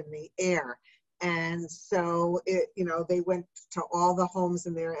stuff in the air. And so, they went to all the homes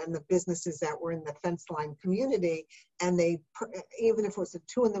in there and the businesses that were in the fence line community. And even if it was at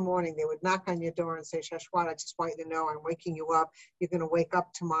 2 a.m, they would knock on your door and say, Shashwat, I just want you to know I'm waking you up. You're going to wake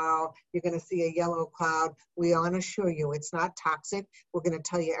up tomorrow. You're going to see a yellow cloud. We want to assure you it's not toxic. We're going to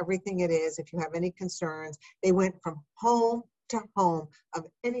tell you everything it is. If you have any concerns, they went from home to home of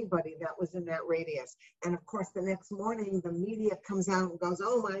anybody that was in that radius. And of course, the next morning, the media comes out and goes,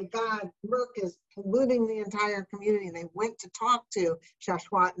 oh my God, Merck is polluting the entire community. And they went to talk to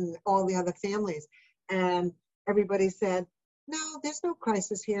Shashwat and all the other families. And everybody said, no, there's no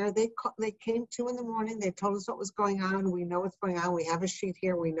crisis here. They came 2 a.m. They told us what was going on. We know what's going on. We have a sheet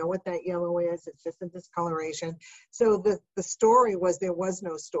here. We know what that yellow is. It's just a discoloration. So the story was there was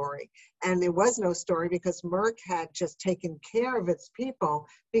no story. And there was no story because Merck had just taken care of its people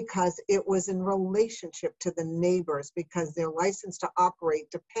because it was in relationship to the neighbors, because their license to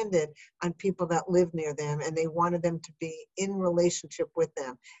operate depended on people that lived near them, and they wanted them to be in relationship with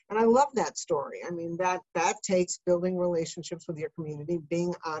them. And I love that story. I mean, that takes building relationships with your community,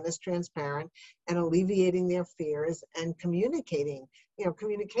 being honest, transparent, and alleviating their fears and communicating.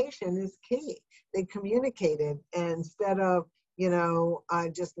 Communication is key. They communicated instead of,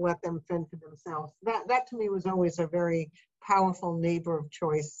 just let them fend for themselves. That to me was always a very powerful neighbor of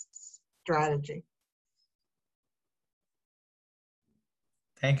choice strategy.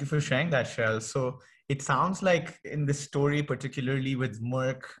 Thank you for sharing that, Cheryl. So It sounds like in this story, particularly with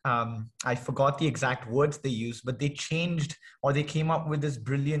Merck, I forgot the exact words they used, but they changed or they came up with this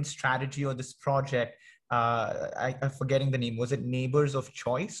brilliant strategy or this project. I'm forgetting the name. Was it Neighbors of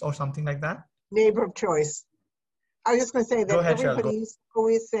Choice or something like that? Neighbor of choice. I was just going to say Go that ahead, Cheryl. everybody used to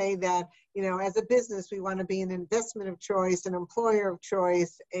always say that, you know, as a business, we want to be an investment of choice, an employer of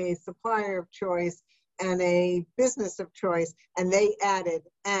choice, a supplier of choice, and a business of choice. And they added,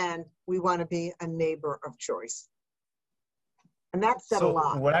 and we want to be a neighbor of choice. And that said a So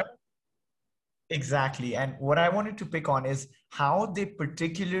lot. exactly. And what I wanted to pick on is how they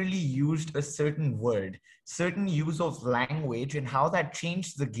particularly used a certain word, certain use of language, and how that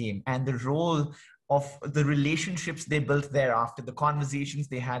changed the game and the role of the relationships they built thereafter, the conversations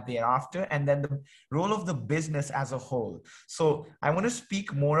they had thereafter, and then the role of the business as a whole. So I want to speak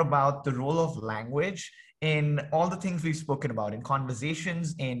more about the role of language in all the things we've spoken about, in conversations,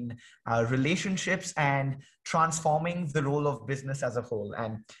 in relationships, and transforming the role of business as a whole.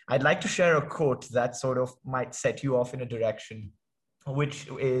 And I'd like to share a quote that sort of might set you off in a direction, which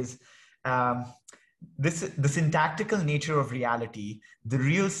is the syntactical nature of reality, the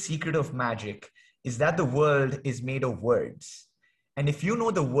real secret of magic is that the world is made of words. And if you know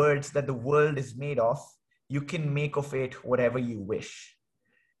the words that the world is made of, you can make of it whatever you wish.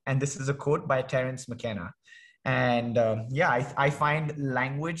 And this is a quote by Terence McKenna. And yeah, I find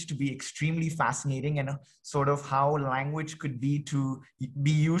language to be extremely fascinating, and sort of how language could be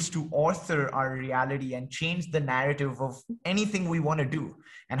used to author our reality and change the narrative of anything we want to do,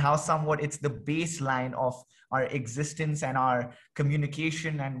 and how somewhat it's the baseline of our existence and our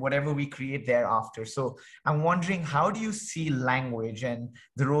communication and whatever we create thereafter. So I'm wondering, how do you see language and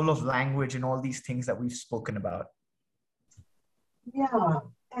the role of language in all these things that we've spoken about? Yeah.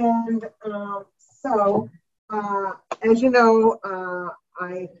 And as you know,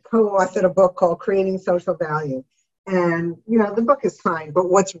 I co-authored a book called Creating Social Value. And, you know, the book is fine, but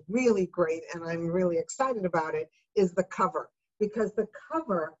what's really great, and I'm really excited about it, is the cover, because the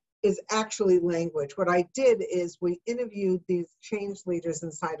cover is actually language. What I did is we interviewed these change leaders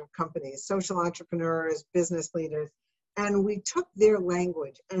inside of companies, social entrepreneurs, business leaders, and we took their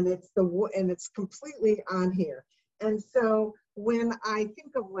language, and it's completely on here. And so when I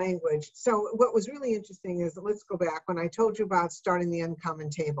think of language, so what was really interesting is, let's go back, when I told you about starting the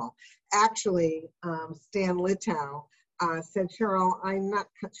Uncommon Table, actually Stan Litow said, Cheryl, I'm not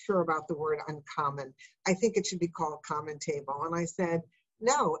sure about the word uncommon. I think it should be called Common Table. And I said,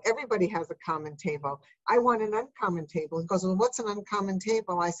 no, everybody has a common table. I want an uncommon table. He goes, well, what's an uncommon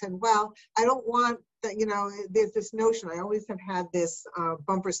table? I said, well, I don't want that, you know, there's this notion. I always have had this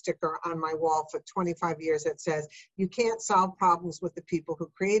bumper sticker on my wall for 25 years that says, you can't solve problems with the people who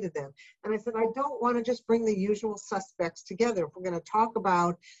created them. And I said, I don't want to just bring the usual suspects together. If we're going to talk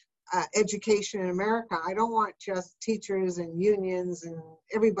about education in America, I don't want just teachers and unions and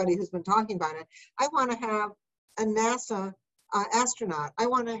everybody who's been talking about it. I want to have a NASA astronaut. I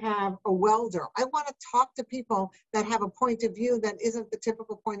want to have a welder. I want to talk to people that have a point of view that isn't the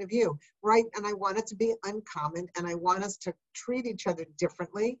typical point of view, right? And I want it to be uncommon, and I want us to treat each other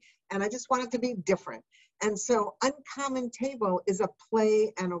differently, and I just want it to be different. And so Uncommon Table is a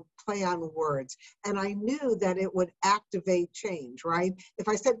play on words. And I knew that it would activate change, right? If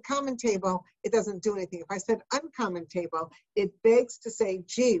I said common table, it doesn't do anything. If I said uncommon table, it begs to say,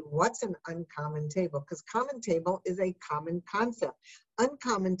 gee, what's an uncommon table? Because common table is a common concept.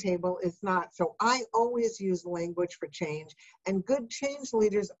 Uncommon table is not. So I always use language for change, and good change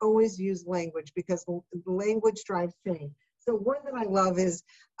leaders always use language, because language drives change. So one that I love is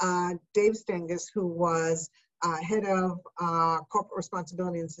Dave Stengus, who was head of corporate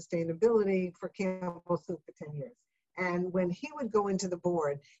responsibility and sustainability for Campbell Soup for 10 years. And when he would go into the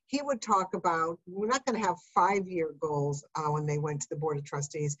board, he would talk about, we're not going to have 5-year goals when they went to the board of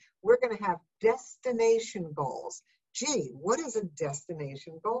trustees. We're going to have destination goals. Gee, what is a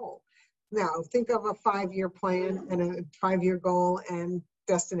destination goal? Now, think of a 5-year plan and a 5-year goal and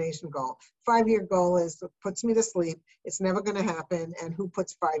destination goal. 5-year goal is puts me to sleep. It's never going to happen. And who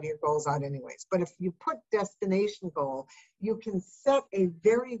puts 5-year goals out anyways? But if you put destination goal, you can set a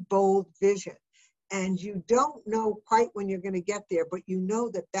very bold vision. And you don't know quite when you're going to get there, but you know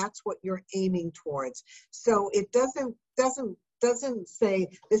that that's what you're aiming towards. So it doesn't say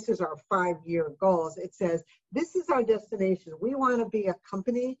this is our 5-year goals. It says this is our destination. We want to be a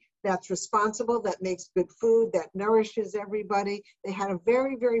company that's responsible, that makes good food, that nourishes everybody. They had a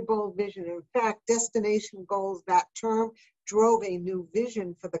very, very bold vision. In fact, destination goals, that term, drove a new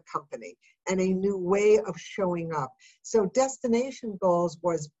vision for the company and a new way of showing up. So destination goals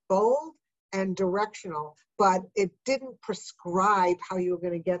was bold and directional, but it didn't prescribe how you were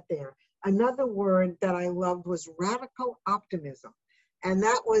going to get there. Another word that I loved was radical optimism. And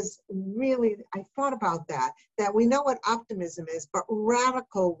that was really, I thought about that we know what optimism is, but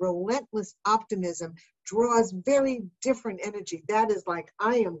radical, relentless optimism draws very different energy. That is like,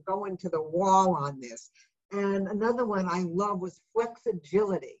 I am going to the wall on this. And another one I love was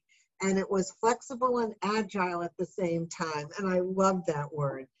flexagility. And it was flexible and agile at the same time. And I love that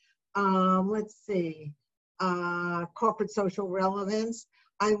word. Let's see, corporate social relevance.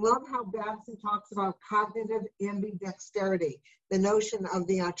 I love how Babson talks about cognitive ambidexterity, the notion of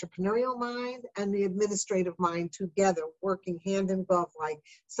the entrepreneurial mind and the administrative mind together, working hand in glove like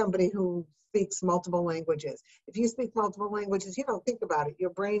somebody who speaks multiple languages. If you speak multiple languages, you don't think about it.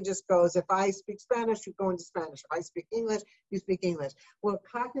 Your brain just goes, if I speak Spanish, you go into Spanish. If I speak English, you speak English. Well,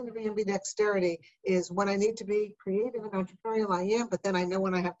 cognitive ambidexterity is when I need to be creative and entrepreneurial, I am, but then I know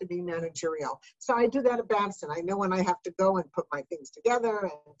when I have to be managerial. So I do that at Babson. I know when I have to go and put my things together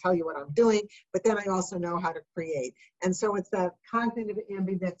and tell you what I'm doing, but then I also know how to create. And so it's that cognitive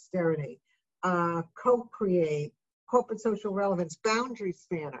ambidexterity, co-create, corporate social relevance, boundary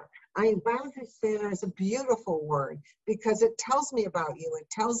spanner. Boundary spanner is a beautiful word because it tells me about you. It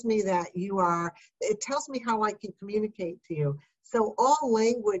tells me that it tells me how I can communicate to you. So all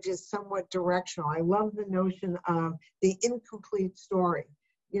language is somewhat directional. I love the notion of the incomplete story.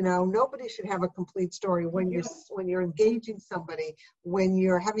 You know, nobody should have a complete story when you're engaging somebody, when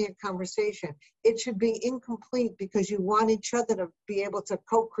you're having a conversation. It should be incomplete because you want each other to be able to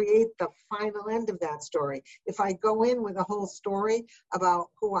co-create the final end of that story. If I go in with a whole story about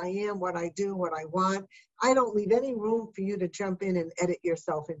who I am, what I do, what I want, I don't leave any room for you to jump in and edit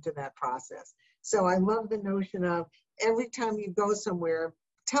yourself into that process. So I love the notion of every time you go somewhere,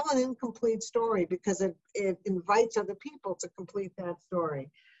 tell an incomplete story because it invites other people to complete that story.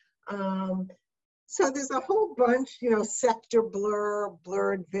 So there's a whole bunch, you know, sector blur,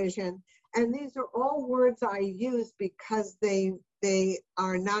 blurred vision. And these are all words I use because they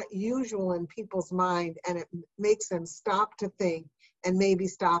are not usual in people's mind, and it makes them stop to think and maybe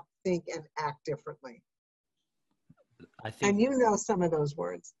stop, think, and act differently. I think, and you know some of those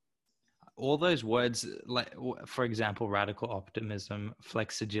words. All those words, like for example, radical optimism,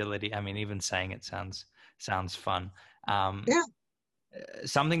 flexagility. I mean, even saying it sounds fun. Yeah.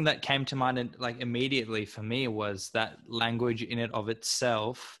 Something that came to mind like immediately for me was that language in and of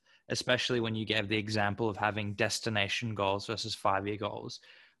itself, especially when you gave the example of having destination goals versus 5-year goals.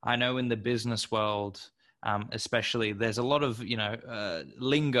 I know in the business world, especially, there's a lot of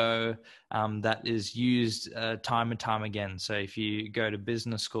lingo that is used time and time again. So if you go to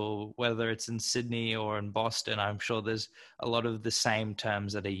business school, whether it's in Sydney or in Boston, I'm sure there's a lot of the same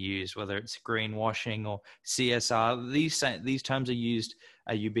terms that are used, whether it's greenwashing or CSR. These terms are used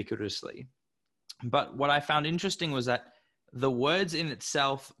ubiquitously. But what I found interesting was that the words in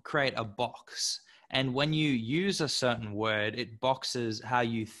itself create a box. And when you use a certain word, it boxes how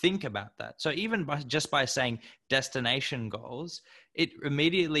you think about that. So even just by saying destination goals, it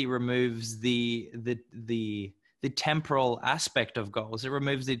immediately removes the temporal aspect of goals. It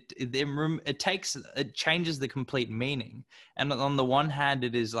removes it changes the complete meaning. And on the one hand,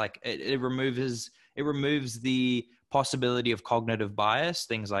 it is like it removes the possibility of cognitive bias,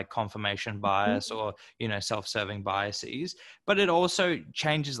 things like confirmation bias or, self-serving biases, but it also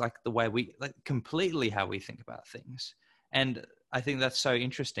changes like the way we completely how we think about things. And I think that's so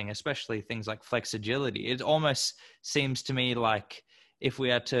interesting, especially things like flexagility. It almost seems to me like if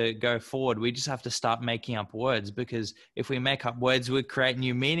we are to go forward, we just have to start making up words, because if we make up words, we create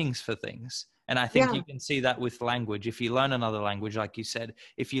new meanings for things. And I think you can see that with language. If you learn another language, like you said,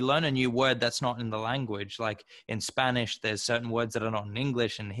 if you learn a new word that's not in the language, like in Spanish, there's certain words that are not in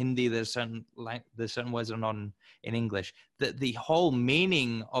English. In Hindi, there's certain words that are not in English. The whole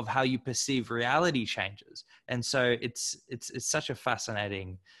meaning of how you perceive reality changes. And so it's such a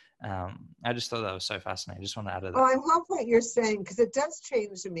fascinating. I just thought that was so fascinating. I just want to add to that. Well, I love what you're saying, because it does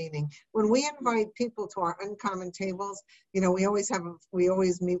change the meaning. When we invite people to our uncommon tables, we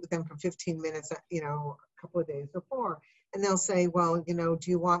always meet with them for 15 minutes, a couple of days before. And they'll say, well, do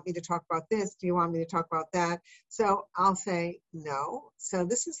you want me to talk about this? Do you want me to talk about that? So I'll say, no. So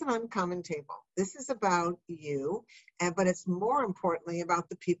this is an uncommon table. This is about you, but it's more importantly about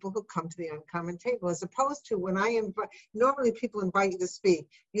the people who come to the uncommon table, as opposed to when normally people invite you to speak.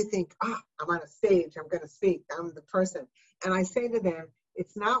 You think, I'm on a stage, I'm going to speak, I'm the person. And I say to them,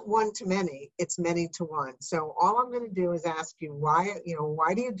 it's not one to many, it's many to one. So all I'm going to do is ask you, why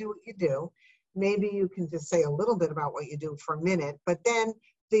do you do what you do? Maybe you can just say a little bit about what you do for a minute, but then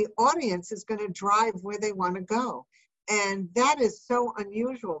the audience is going to drive where they want to go. And that is so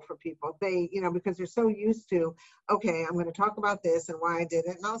unusual for people. They, because they're so used to, okay, I'm going to talk about this and why I did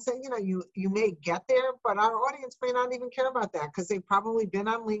it. And I'll say, you may get there, but our audience may not even care about that because they've probably been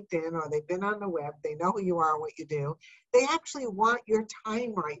on LinkedIn or they've been on the web. They know who you are, what you do. They actually want your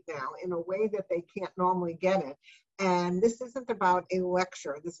time right now in a way that they can't normally get it. And this isn't about a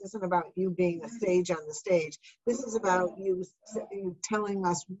lecture. This isn't about you being a sage on the stage. This is about you telling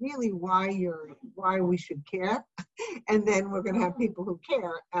us really why we should care. And then we're going to have people who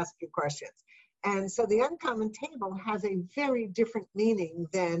care ask you questions. And so the uncommon table has a very different meaning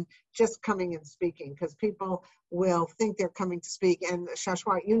than just coming and speaking, because people will think they're coming to speak. And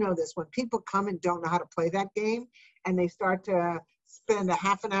Shashwat, you know this, when people come and don't know how to play that game and they start to spend a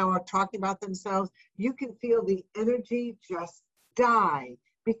half an hour talking about themselves, you can feel the energy just die,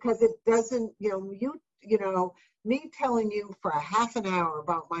 because it doesn't, me telling you for a half an hour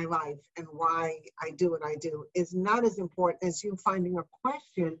about my life and why I do what I do is not as important as you finding a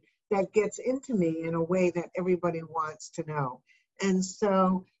question that gets into me in a way that everybody wants to know. And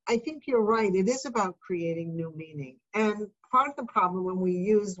so I think you're right. It is about creating new meaning. And part of the problem when we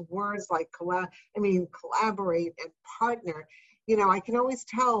use words like collaborate and partner, I can always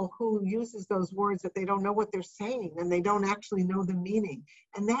tell who uses those words that they don't know what they're saying and they don't actually know the meaning.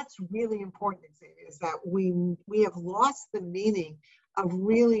 And that's really important, Xavier, is that we have lost the meaning of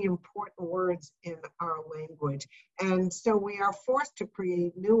really important words in our language. And so we are forced to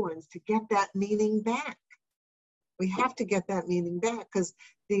create new ones to get that meaning back. We have to get that meaning back because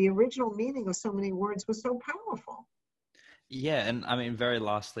the original meaning of so many words was so powerful. Yeah, and I mean, very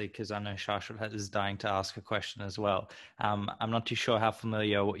lastly, because I know Shashwat is dying to ask a question as well. I'm not too sure how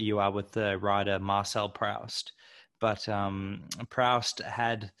familiar you are with the writer Marcel Proust, but Proust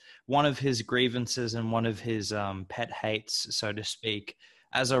had one of his grievances and one of his pet hates, so to speak,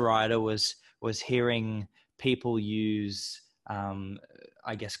 as a writer was hearing people use,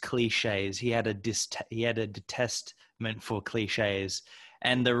 I guess, cliches. He had a detestment for cliches.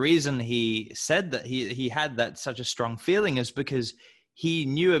 And the reason he said that he had that such a strong feeling is because he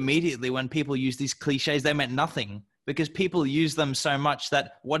knew immediately when people use these cliches, they meant nothing, because people use them so much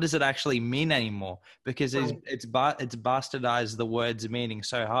that what does it actually mean anymore? Because it's bastardized the word's meaning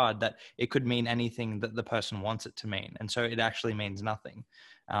so hard that it could mean anything that the person wants it to mean. And so it actually means nothing.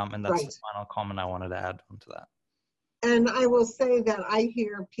 And that's the final comment I wanted to add onto that. And I will say that I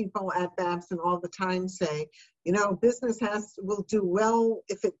hear people at Babson all the time say, business will do well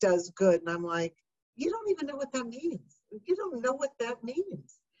if it does good. And I'm like, you don't even know what that means. You don't know what that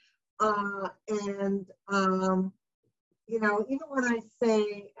means. Even when I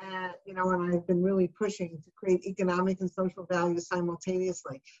say, when I've been really pushing to create economic and social value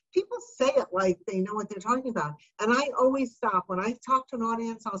simultaneously, people say it like they know what they're talking about. And I always stop. When I talk to an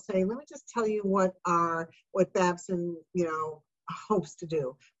audience, I'll say, let me just tell you what Babson, hopes to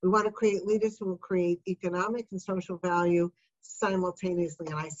do. We want to create leaders who will create economic and social value simultaneously.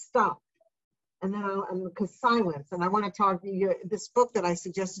 And I stop. And then because silence, and I want to talk, this book that I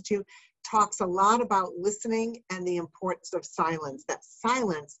suggested to you talks a lot about listening and the importance of silence. That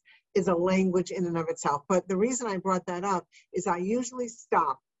silence is a language in and of itself. But the reason I brought that up is I usually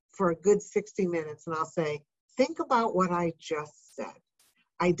stop for a good 60 minutes and I'll say, think about what I just said.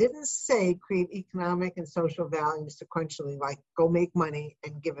 I didn't say create economic and social value sequentially, like go make money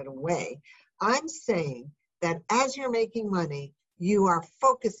and give it away. I'm saying that as you're making money, you are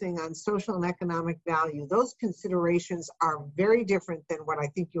focusing on social and economic value. Those considerations are very different than what I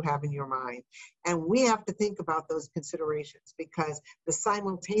think you have in your mind. And we have to think about those considerations because the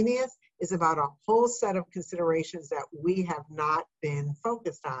simultaneous is about a whole set of considerations that we have not been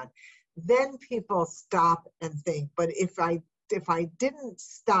focused on. Then people stop and think. But if I didn't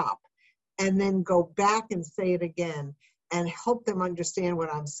stop and then go back and say it again and help them understand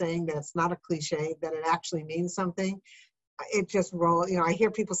what I'm saying, that it's not a cliche, that it actually means something, it just rolls. I hear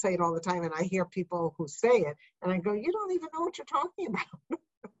people say it all the time, and I hear people who say it, and I go, you don't even know what you're talking about.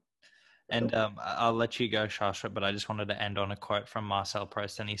 And I'll let you go, Shashwat, but I just wanted to end on a quote from Marcel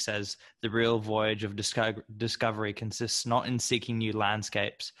Proust, and he says, the real voyage of discovery consists not in seeking new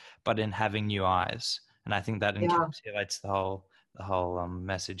landscapes, but in having new eyes. And I think that encapsulates the whole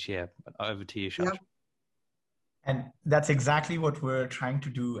message here. But over to you, Shashwat. Yep. And that's exactly what we're trying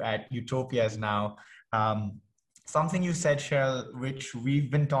to do at Utopias now. Something you said, Cheryl, which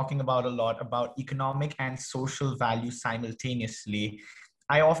we've been talking about a lot, about economic and social value simultaneously.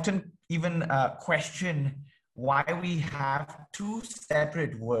 I often even question why we have two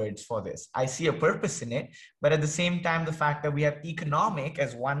separate words for this. I see a purpose in it, but at the same time, the fact that we have economic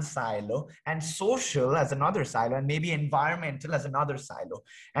as one silo and social as another silo, and maybe environmental as another silo,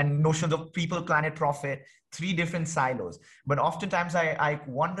 and notions of people, planet, profit, three different silos. But oftentimes I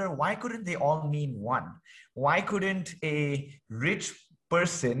wonder, why couldn't they all mean one? Why couldn't a rich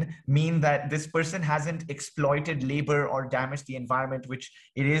person mean that this person hasn't exploited labor or damaged the environment, which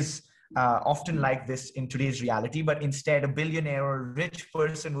it is often like this in today's reality, but instead a billionaire or a rich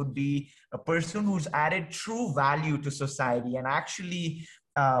person would be a person who's added true value to society and actually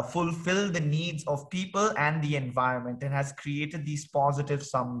fulfill the needs of people and the environment, and has created these positive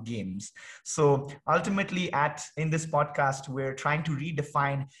sum games. So ultimately in this podcast, we're trying to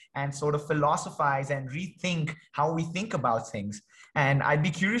redefine and sort of philosophize and rethink how we think about things. And I'd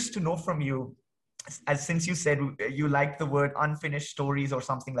be curious to know from you, as since you said you like the word unfinished stories or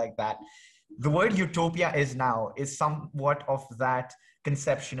something like that, the word utopia is somewhat of that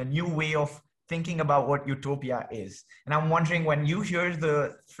conception, a new way of thinking about what utopia is. And I'm wondering, when you hear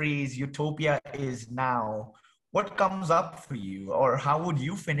the phrase utopia is now, what comes up for you, or how would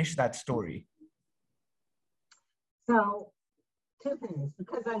you finish that story? So, two things.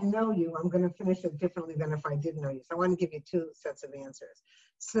 Because I know you, I'm going to finish it differently than if I didn't know you. So I want to give you two sets of answers.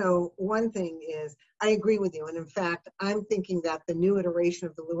 So one thing is, I agree with you. And in fact, I'm thinking that the new iteration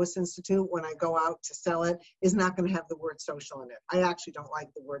of the Lewis Institute, when I go out to sell it, is not going to have the word social in it. I actually don't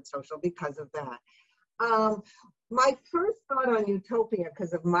like the word social because of that. My first thought on utopia,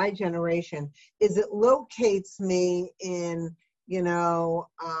 because of my generation, is it locates me in,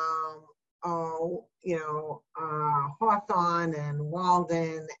 Hawthorne and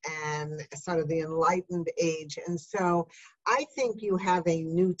Walden and sort of the enlightened age. And so I think you have a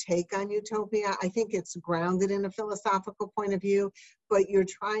new take on utopia. I think it's grounded in a philosophical point of view, but you're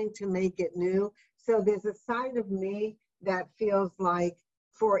trying to make it new. So there's a side of me that feels like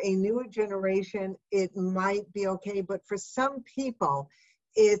for a newer generation, it might be okay, but for some people,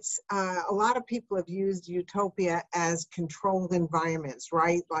 it's a lot of people have used utopia as controlled environments,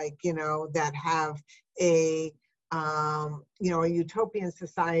 right? Like, that have a utopian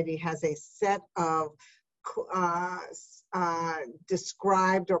society has a set of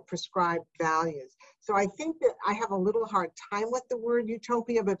described or prescribed values. So I think that I have a little hard time with the word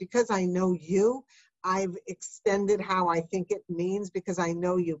utopia, but because I know you, I've extended how I think it means because I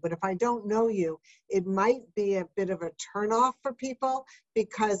know you. But if I don't know you, it might be a bit of a turnoff for people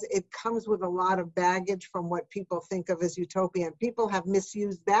because it comes with a lot of baggage from what people think of as utopia. And people have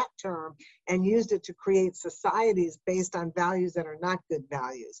misused that term and used it to create societies based on values that are not good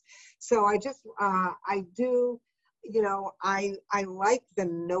values. So I like the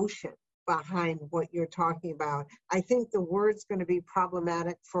notion behind what you're talking about. I think the word's going to be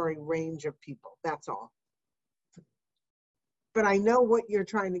problematic for a range of people. That's all. But I know what you're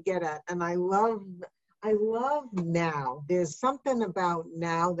trying to get at, and I love now. There's something about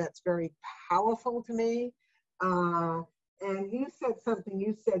now that's very powerful to me. And you said something.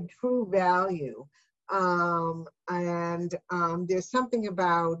 You said true value, and there's something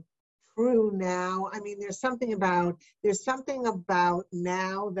about true now. I mean, there's something about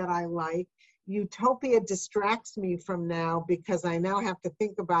now that I like. Utopia distracts me from now because I now have to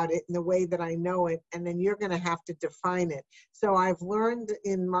think about it in the way that I know it, and then you're going to have to define it. So I've learned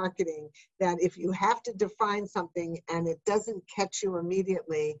in marketing that if you have to define something and it doesn't catch you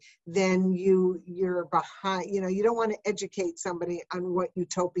immediately, then you're behind. You don't want to educate somebody on what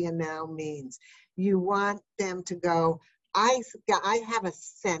utopia now means. You want them to go, I have a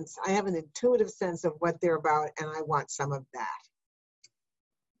sense, I have an intuitive sense of what they're about, and I want some of that.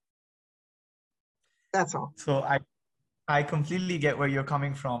 That's all. So I completely get where you're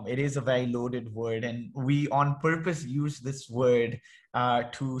coming from. It is a very loaded word, and we on purpose use this word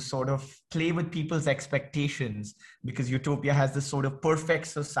to sort of play with people's expectations, because utopia has this sort of perfect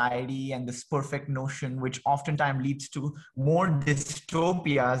society and this perfect notion, which oftentimes leads to more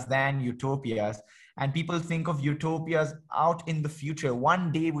dystopias than utopias. And people think of utopias out in the future.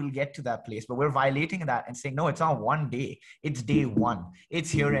 One day we'll get to that place, but we're violating that and saying, no, it's not one day. It's day one. It's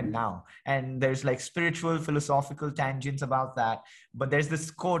here and now. And there's like spiritual, philosophical tangents about that. But there's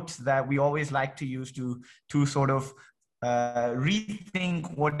this quote that we always like to use to sort of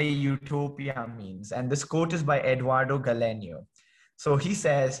rethink what a utopia means. And this quote is by Eduardo Galeano. So he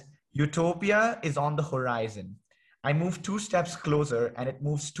says, utopia is on the horizon. I move 2 steps closer and it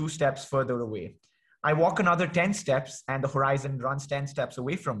moves 2 steps further away. I walk another 10 steps and the horizon runs 10 steps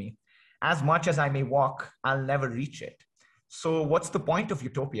away from me. As much as I may walk, I'll never reach it. So what's the point of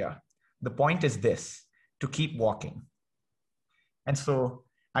utopia? The point is this: to keep walking. And so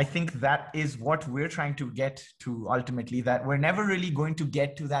I think that is what we're trying to get to ultimately, that we're never really going to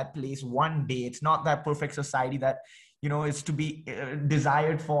get to that place one day. It's not that perfect society that, is to be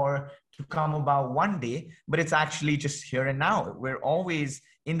desired for to come about one day, but it's actually just here and now. We're always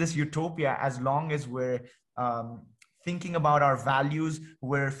in this utopia as long as we're thinking about our values,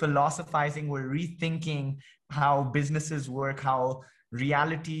 we're philosophizing, we're rethinking how businesses work, how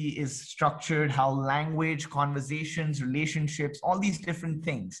reality is structured, how language, conversations, relationships, all these different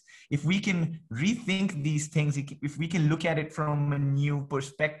things. If we can rethink these things, if we can look at it from a new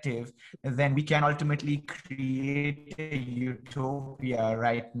perspective, then we can ultimately create a utopia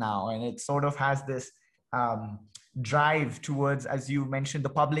right now. And it sort of has this drive towards, as you mentioned, the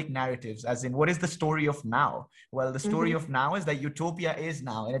public narratives, as in what is the story of now? Well, the story of now is that utopia is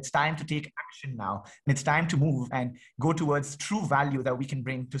now, and it's time to take action now, and it's time to move and go towards true value that we can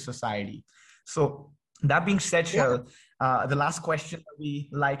bring to society. So that being said, Cheryl, the last question that we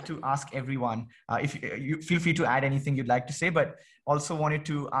like to ask everyone, if you feel free to add anything you'd like to say, but also wanted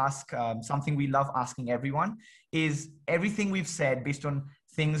to ask something we love asking everyone, is everything we've said based on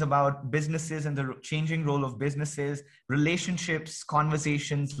things about businesses and the changing role of businesses, relationships,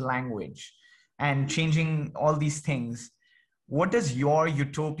 conversations, language, and changing all these things. What does your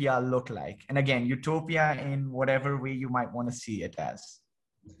utopia look like? And again, utopia in whatever way you might want to see it as.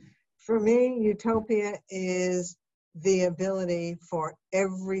 For me, utopia is the ability for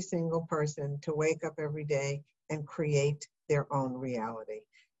every single person to wake up every day and create their own reality.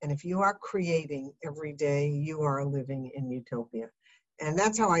 And if you are creating every day, you are living in utopia. And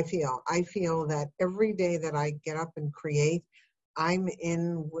that's how I feel. I feel that every day that I get up and create, I'm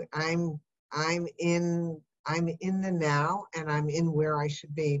in the now, and I'm in where I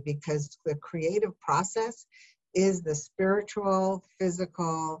should be, because the creative process is the spiritual,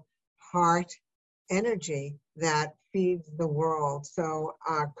 physical, heart energy that feeds the world. So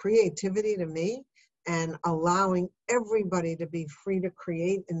creativity to me, and allowing everybody to be free to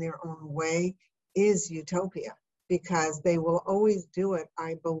create in their own way, is utopia. Because they will always do it,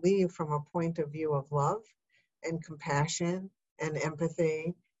 I believe, from a point of view of love and compassion and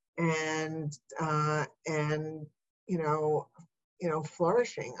empathy and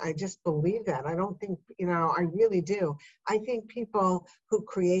flourishing. I just believe that. I don't think, I really do. I think people who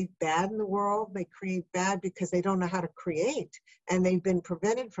create bad in the world, they create bad because they don't know how to create, and they've been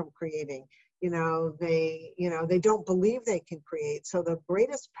prevented from creating. They don't believe they can create. So the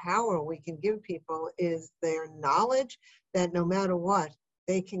greatest power we can give people is their knowledge that no matter what,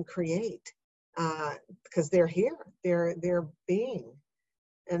 they can create, because they're here, they're being.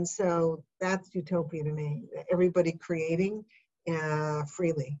 And so that's utopia to me. Everybody creating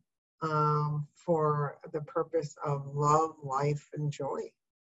freely for the purpose of love, life, and joy.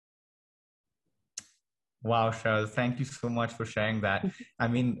 Wow, Cheryl, thank you so much for sharing that. I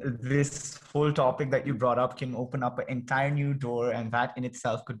mean, this whole topic that you brought up can open up an entire new door, and that in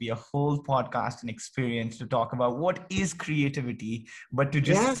itself could be a whole podcast and experience to talk about what is creativity. But to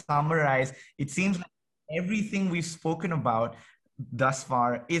just summarize, it seems like everything we've spoken about thus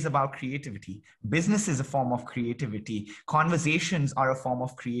far is about creativity. Business is a form of creativity. Conversations are a form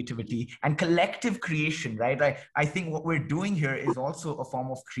of creativity, and collective creation, right? I think what we're doing here is also a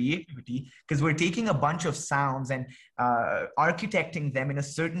form of creativity, because we're taking a bunch of sounds and architecting them in a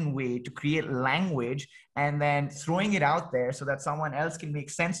certain way to create language, and then throwing it out there so that someone else can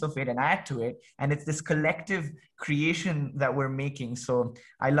make sense of it and add to it. And it's this collective creation that we're making. So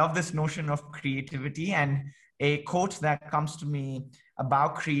I love this notion of creativity. And a quote that comes to me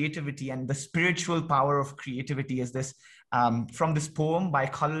about creativity and the spiritual power of creativity is this, from this poem by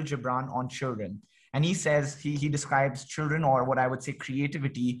Khalil Gibran on children. And he says, he describes children, or what I would say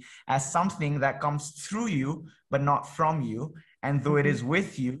creativity, as something that comes through you, but not from you. And though it is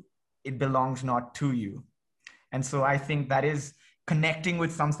with you, it belongs not to you. And so I think that is connecting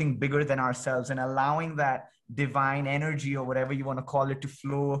with something bigger than ourselves and allowing that divine energy, or whatever you want to call it, to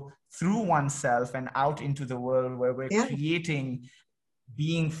flow through oneself and out into the world, where we're creating,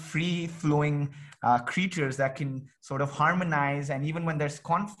 being free flowing creatures that can sort of harmonize, and even when there's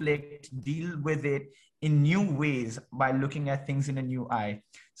conflict, deal with it in new ways by looking at things in a new eye.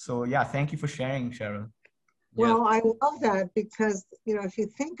 So yeah, thank you for sharing, Cheryl. Well, I love that, because, if you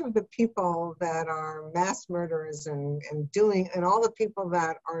think of the people that are mass murderers and all the people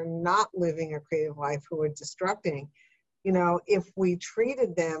that are not living a creative life, who are destructing, if we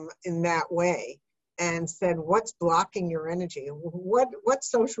treated them in that way and said, what's blocking your energy? What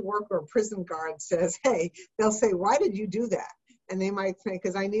social worker or prison guard says, hey, they'll say, why did you do that? And they might say,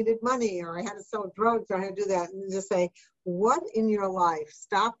 because I needed money, or I had to sell drugs, or I had to do that. And just say, what in your life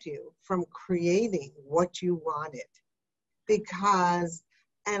stopped you from creating what you wanted? Because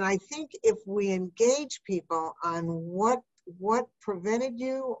And I think if we engage people on what prevented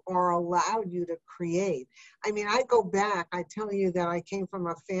you or allowed you to create. I mean, I go back, I tell you that I came from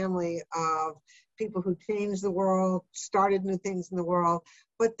a family of people who changed the world, started new things in the world,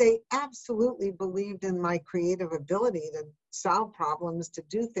 but they absolutely believed in my creative ability to solve problems, to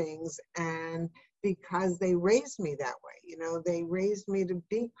do things, and because they raised me that way. You know, they raised me to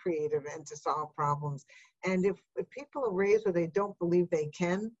be creative and to solve problems. And if people are raised where they don't believe they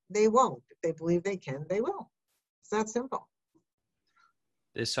can, they won't. If they believe they can, they will. It's that simple.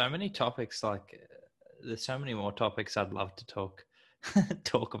 There's so many topics, there's so many more topics I'd love to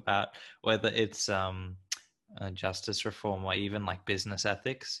talk about, whether it's justice reform or even like business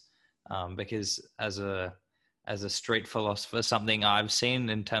ethics, because as a street philosopher, something I've seen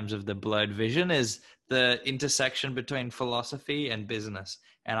in terms of the blurred vision is the intersection between philosophy and business,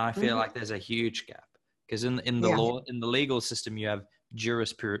 and I feel like there's a huge gap, because in the law, in the legal system, you have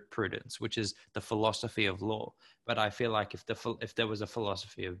jurisprudence, which is the philosophy of law. But I feel like if there was a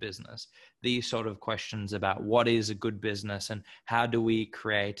philosophy of business, these sort of questions about what is a good business and how do we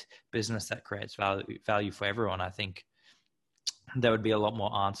create business that creates value for everyone, I think there would be a lot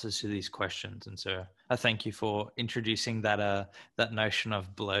more answers to these questions. And so I thank you for introducing that notion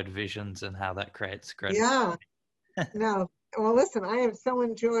of blurred visions and how that creates great. Yeah. No. Well, listen, I have so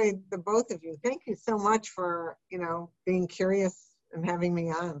enjoyed the both of you. Thank you so much for, being curious and having me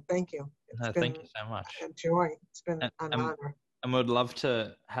on. Thank you. Thank you so much. A joy. It's been an honor. And would love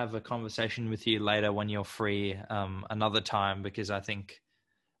to have a conversation with you later when you're free, another time, because I think,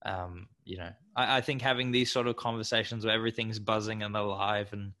 I think having these sort of conversations where everything's buzzing and alive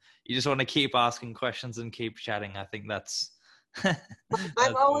and you just want to keep asking questions and keep chatting, I think that's...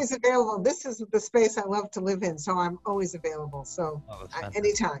 I'm always available. This is the space I love to live in, so I'm always available. So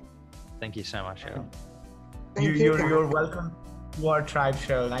anytime. Thank you so much, Cheryl. You're welcome to our tribe,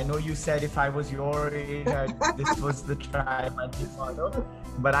 Cheryl. I know you said if I was your age, this was the tribe I'd be part of.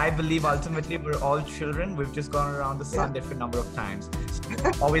 But I believe ultimately we're all children. We've just gone around the sun different number of times.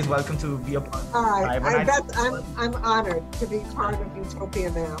 Always welcome to be a part of the tribe. I'm honored to be part of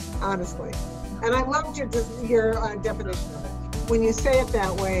Utopia now, honestly. And I loved your definition of it. When you say it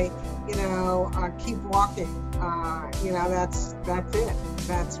that way, keep walking. That's it.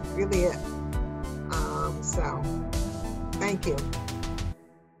 That's really it. So, thank you.